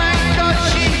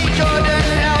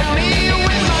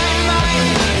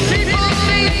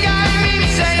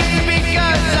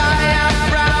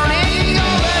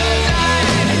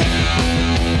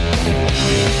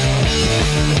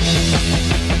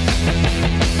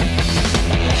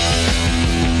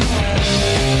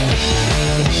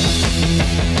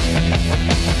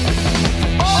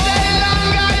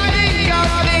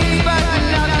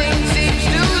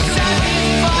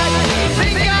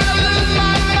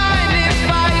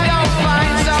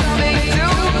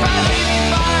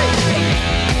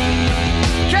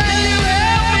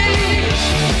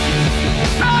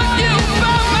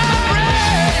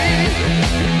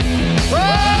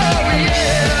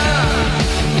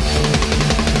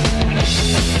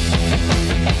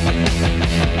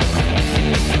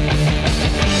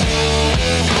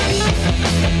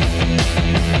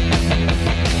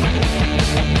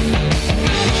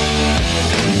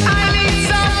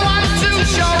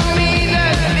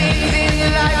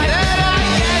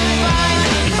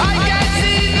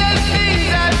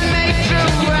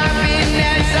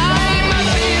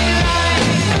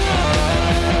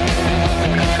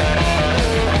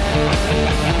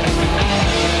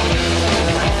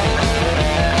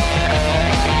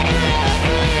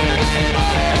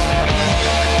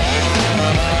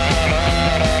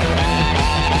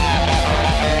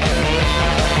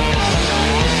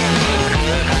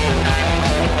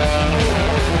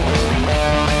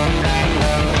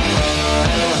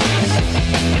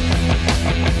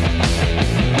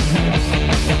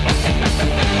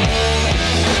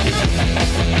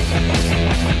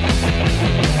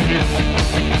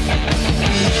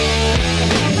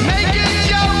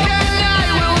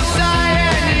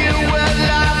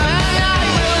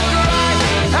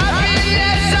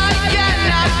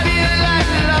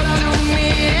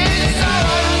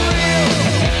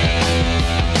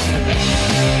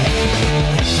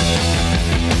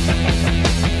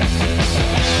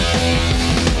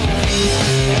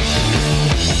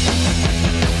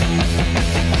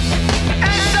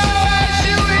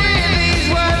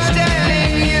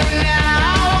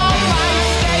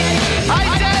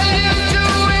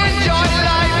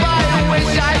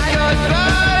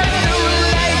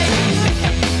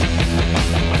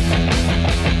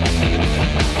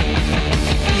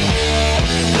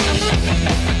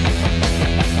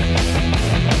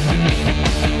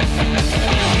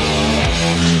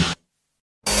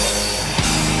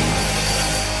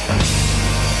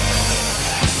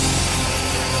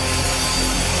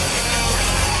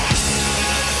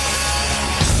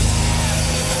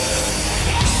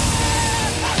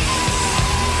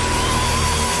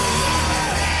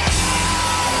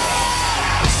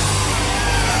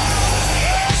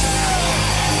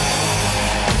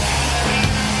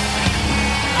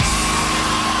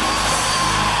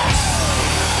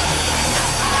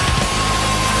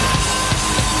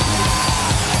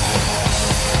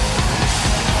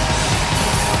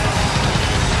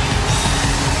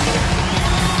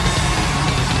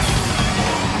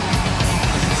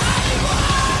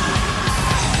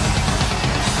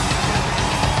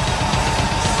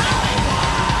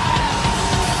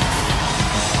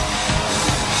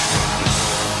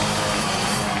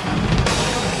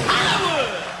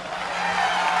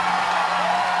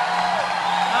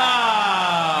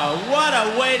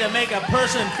to make a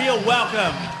person feel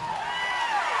welcome.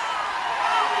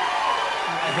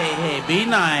 Hey, be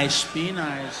nice, be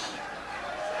nice.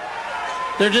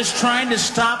 They're just trying to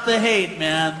stop the hate,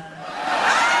 man.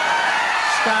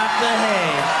 Stop the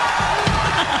hate.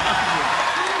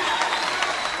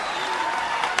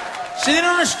 See, they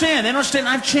don't understand. They don't understand.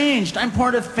 I've changed. I'm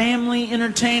part of family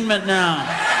entertainment now.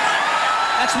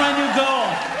 That's my new goal.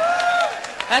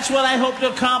 That's what I hope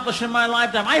to accomplish in my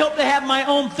lifetime. I hope to have my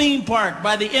own theme park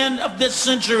by the end of this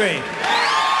century.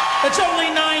 It's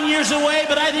only 9 years away,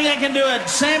 but I think I can do it.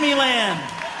 Sammyland,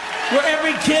 where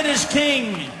every kid is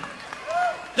king.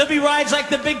 There'll be rides like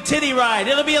the Big Titty Ride.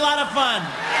 It'll be a lot of fun.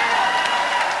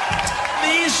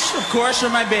 These, of course, are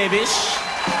my babies.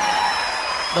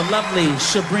 The lovely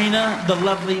Sabrina, the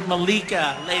lovely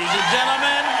Malika, ladies and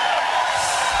gentlemen.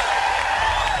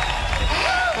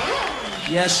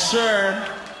 Yes, sir.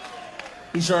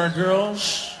 These are our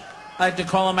girls. I like to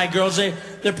call them my girls.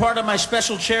 They're part of my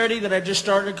special charity that I just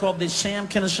started called the Sam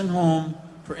Kinison Home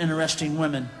for Interesting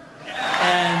Women.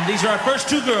 And these are our first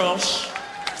two girls.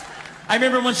 I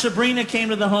remember when Sabrina came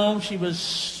to the home, she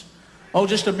was,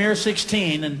 just a mere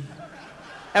 16. And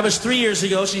that was 3 years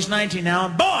ago. She's 19 now.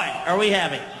 And boy, are we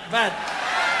happy. But,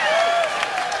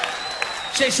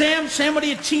 say, Sam, what do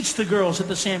you teach the girls at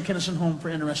the Sam Kinison Home for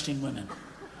Interesting Women?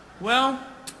 Well,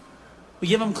 we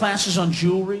give them classes on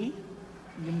jewelry.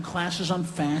 We give them classes on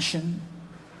fashion.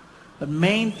 The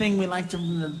main thing we like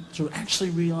to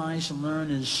actually realize and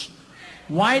learn is,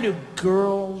 why do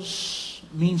girls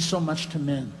mean so much to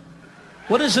men?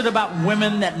 What is it about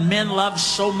women that men love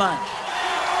so much?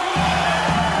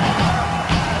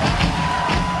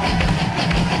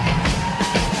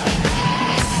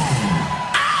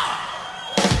 Ow!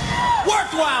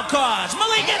 Worthwhile cause.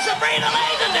 Malika and Sabrina,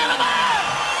 ladies and gentlemen.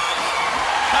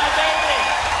 My baby.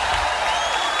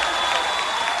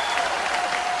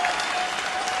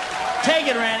 Take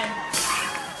it, Randy.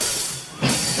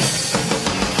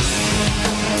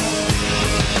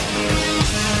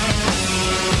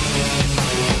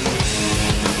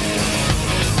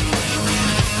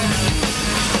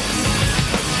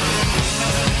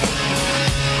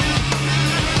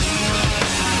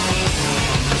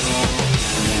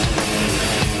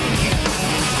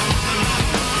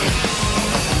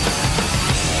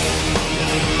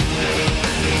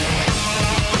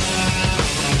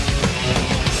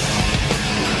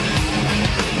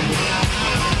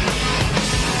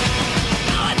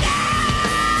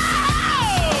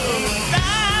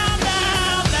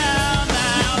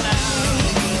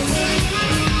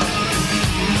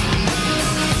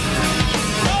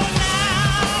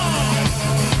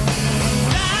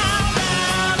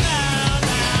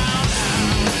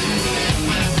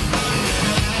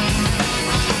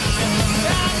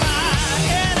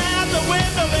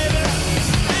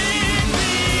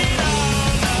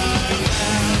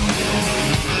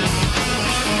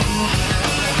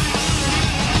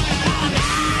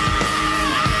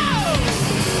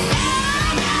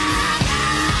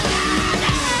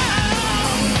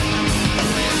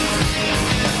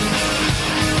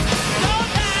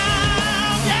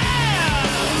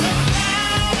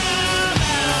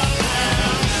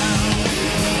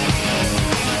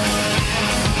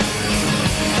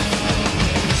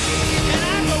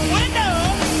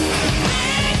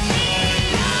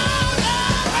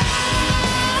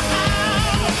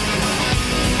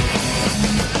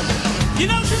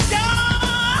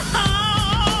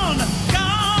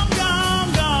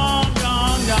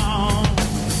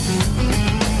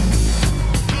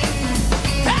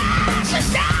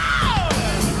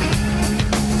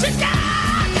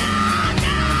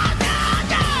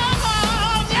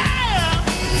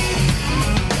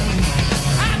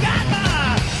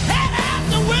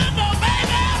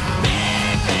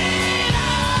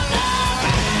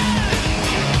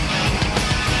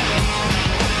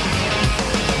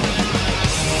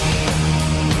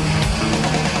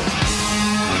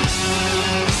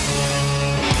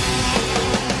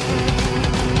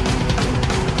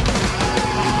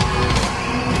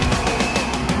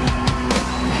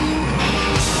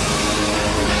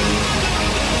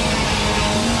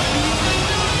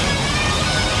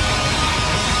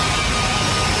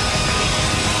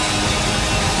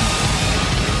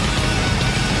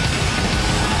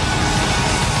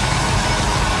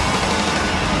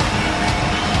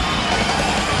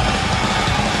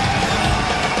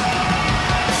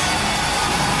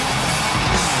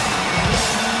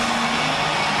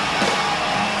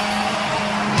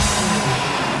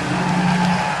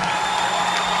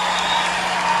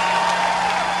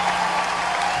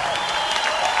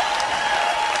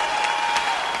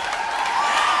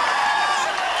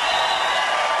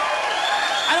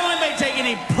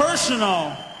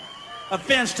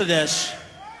 offense to this,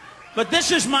 but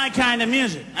this is my kind of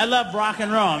music. I love rock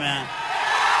and roll, man.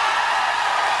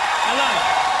 I love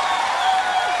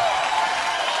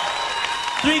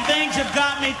it. 3 things have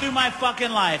got me through my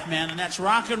fucking life, man, and that's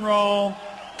rock and roll,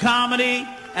 comedy,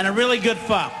 and a really good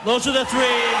fuck. Those are the 3 things.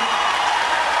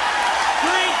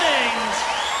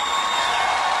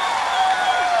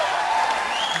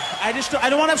 I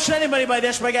don't want to upset anybody by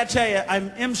this, but I gotta tell you,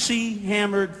 I'm MC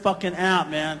hammered fucking out,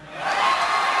 man.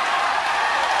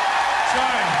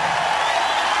 Sorry.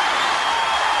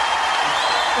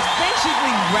 It's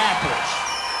basically rappers,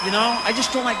 you know? I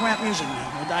just don't like rap music,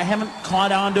 man. I haven't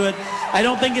caught on to it. I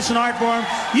don't think it's an art form.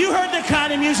 You heard the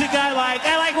kind of music I like.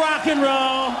 I like rock and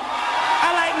roll.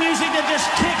 I like music that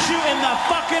just kicks you in the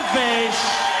fucking face.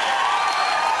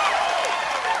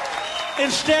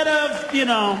 Instead of, you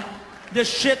know, this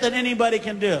shit that anybody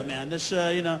can do, man. This,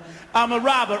 you know, I'm a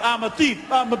robber, I'm a thief,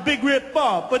 I'm a big rip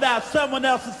off. Without someone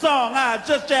else's song, I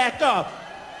just jacked off.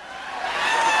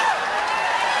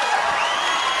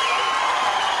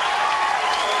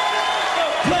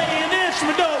 Don't play an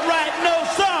instrument, don't write no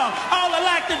song. All I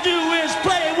like to do is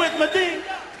play with my dick.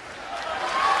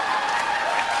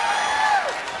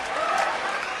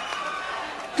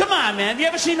 Come on, man. Have you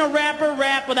ever seen a rapper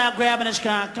rap without grabbing his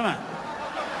cock? Come on.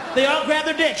 They all grab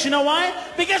their dicks. You know why?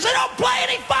 Because they don't play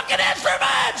any fucking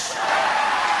instruments!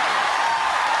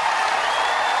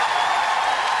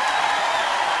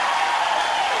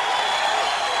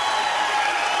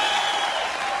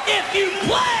 If you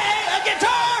play a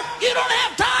guitar, you don't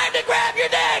have time to grab your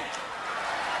dick.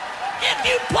 If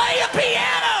you play a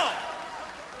piano,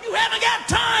 you haven't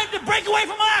got time to break away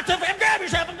from an octave and grab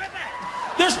yourself and grab back.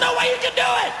 There's no way you can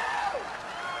do it.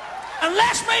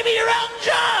 Unless maybe you're Elton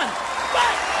John.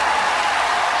 But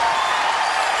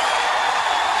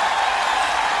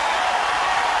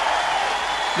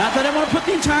not that I want to put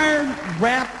the entire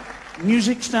rap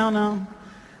music style down.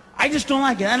 I just don't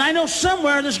like it. And I know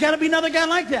somewhere there's got to be another guy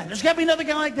like that. There's got to be another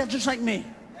guy like that just like me.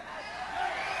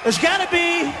 There's got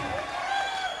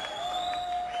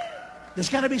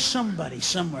to be somebody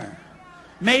somewhere.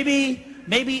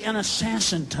 Maybe an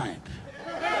assassin type.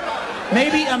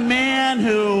 Maybe a man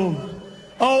who,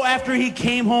 after he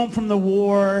came home from the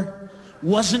war,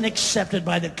 wasn't accepted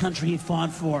by the country he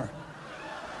fought for.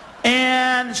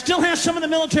 And still has some of the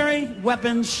military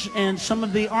weapons and some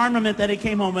of the armament that he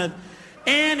came home with.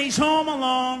 And he's home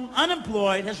alone,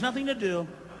 unemployed, has nothing to do.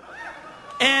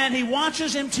 And he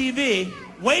watches MTV,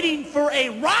 waiting for a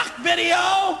rock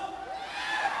video,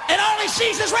 and only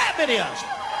sees his rap videos.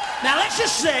 Now let's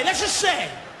just say,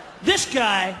 this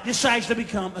guy decides to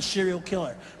become a serial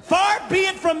killer. Far be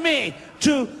it from me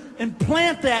to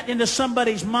implant that into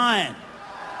somebody's mind.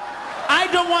 I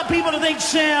don't want people to think,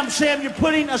 Sam, you're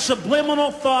putting a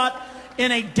subliminal thought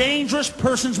in a dangerous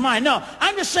person's mind. No,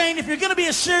 I'm just saying if you're going to be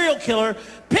a serial killer,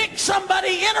 pick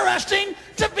somebody interesting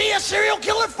to be a serial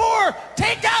killer for.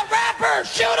 Take out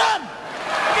rappers, shoot them.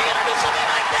 If you're going to do something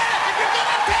like that, if you're going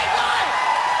to take life,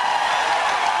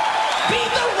 be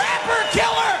the rapper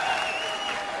killer.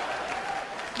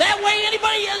 That way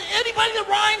anybody that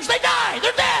rhymes, they die,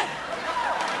 they're dead.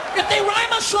 If they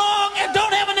rhyme a song and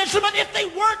don't have an instrument, if they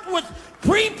work with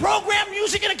pre-programmed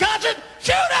music in a concert,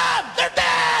 shoot them! They're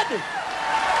dead!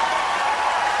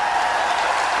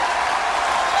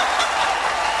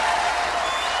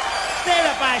 Stand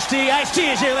up, Ice-T. Ice-T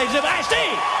is here, ladies and gentlemen. Ice-T!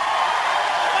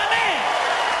 My man!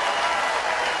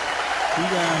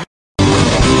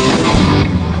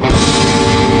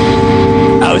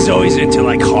 I was always into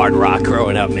like hard rock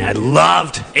growing up, man. I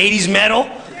loved 80s metal.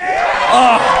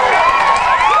 Oh!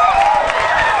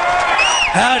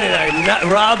 How did I not?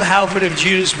 Rob Halford of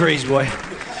Judas Priest, boy.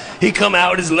 He come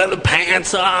out with his leather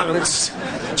pants on and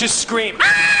just scream.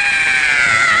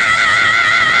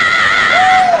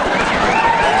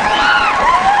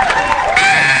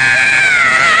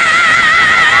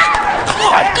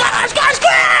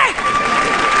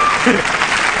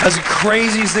 That's the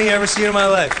craziest thing I've ever seen in my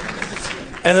life.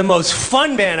 And the most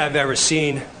fun band I've ever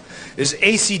seen is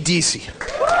AC/DC.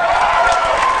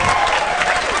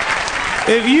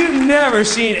 If you've never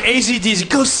seen AC/DC,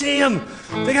 go see them.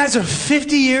 The guys are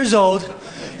 50 years old.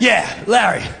 Yeah,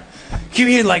 Larry, give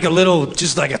me like a little,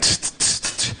 just like a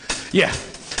yeah.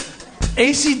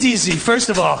 AC/DC, first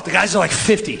of all, the guys are like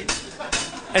 50.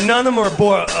 And none of them are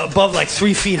above like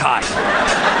 3 feet high.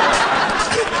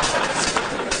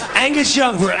 Angus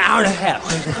Young for an hour and a half.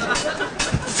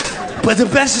 But the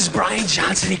best is Brian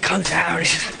Johnson. He comes out.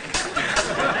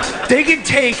 They can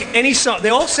take any song. They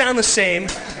all sound the same.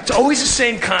 It's always the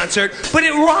same concert, but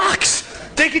it rocks.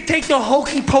 They can take the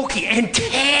hokey pokey and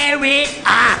tear it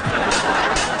up.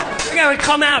 They gotta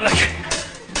come out like,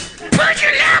 put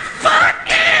your left foot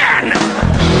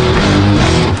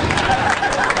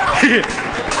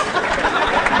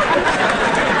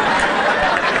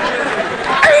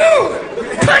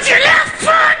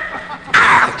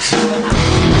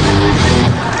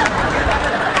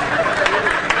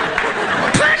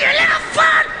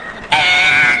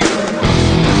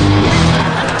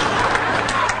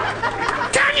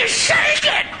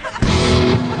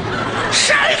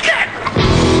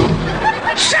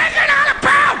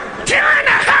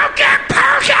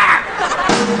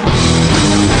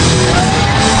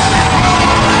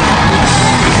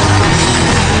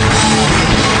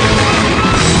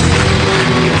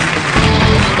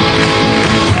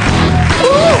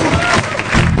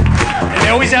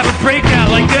always have a breakdown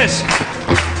like this.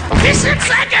 This looks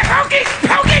like a hokey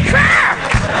pokey crab.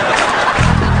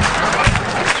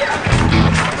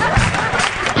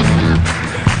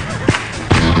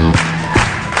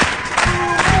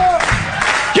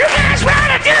 You guys want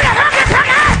to do the hokey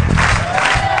pokey?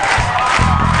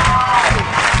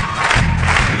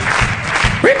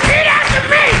 Repeat after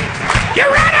me. You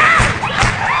ready?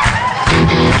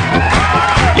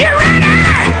 You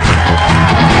ready?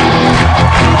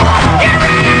 You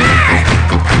ready?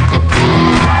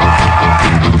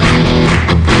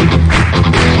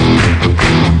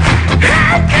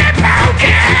 Hokey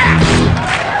pokey!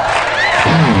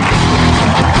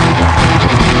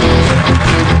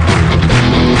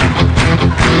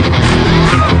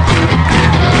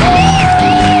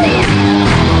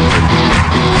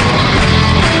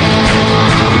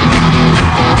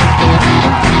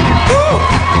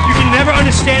 You can never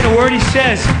understand a word he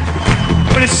says,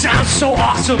 but it sounds so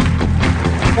awesome.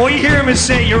 All you hear him is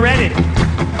say, "You're ready."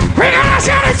 Bring on us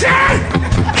out of town!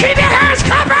 Keep your hands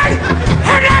covered!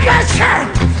 And now let's turn!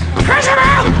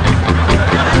 Percival!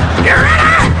 You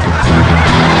ready?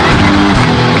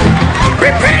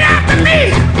 Repeat after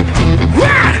me!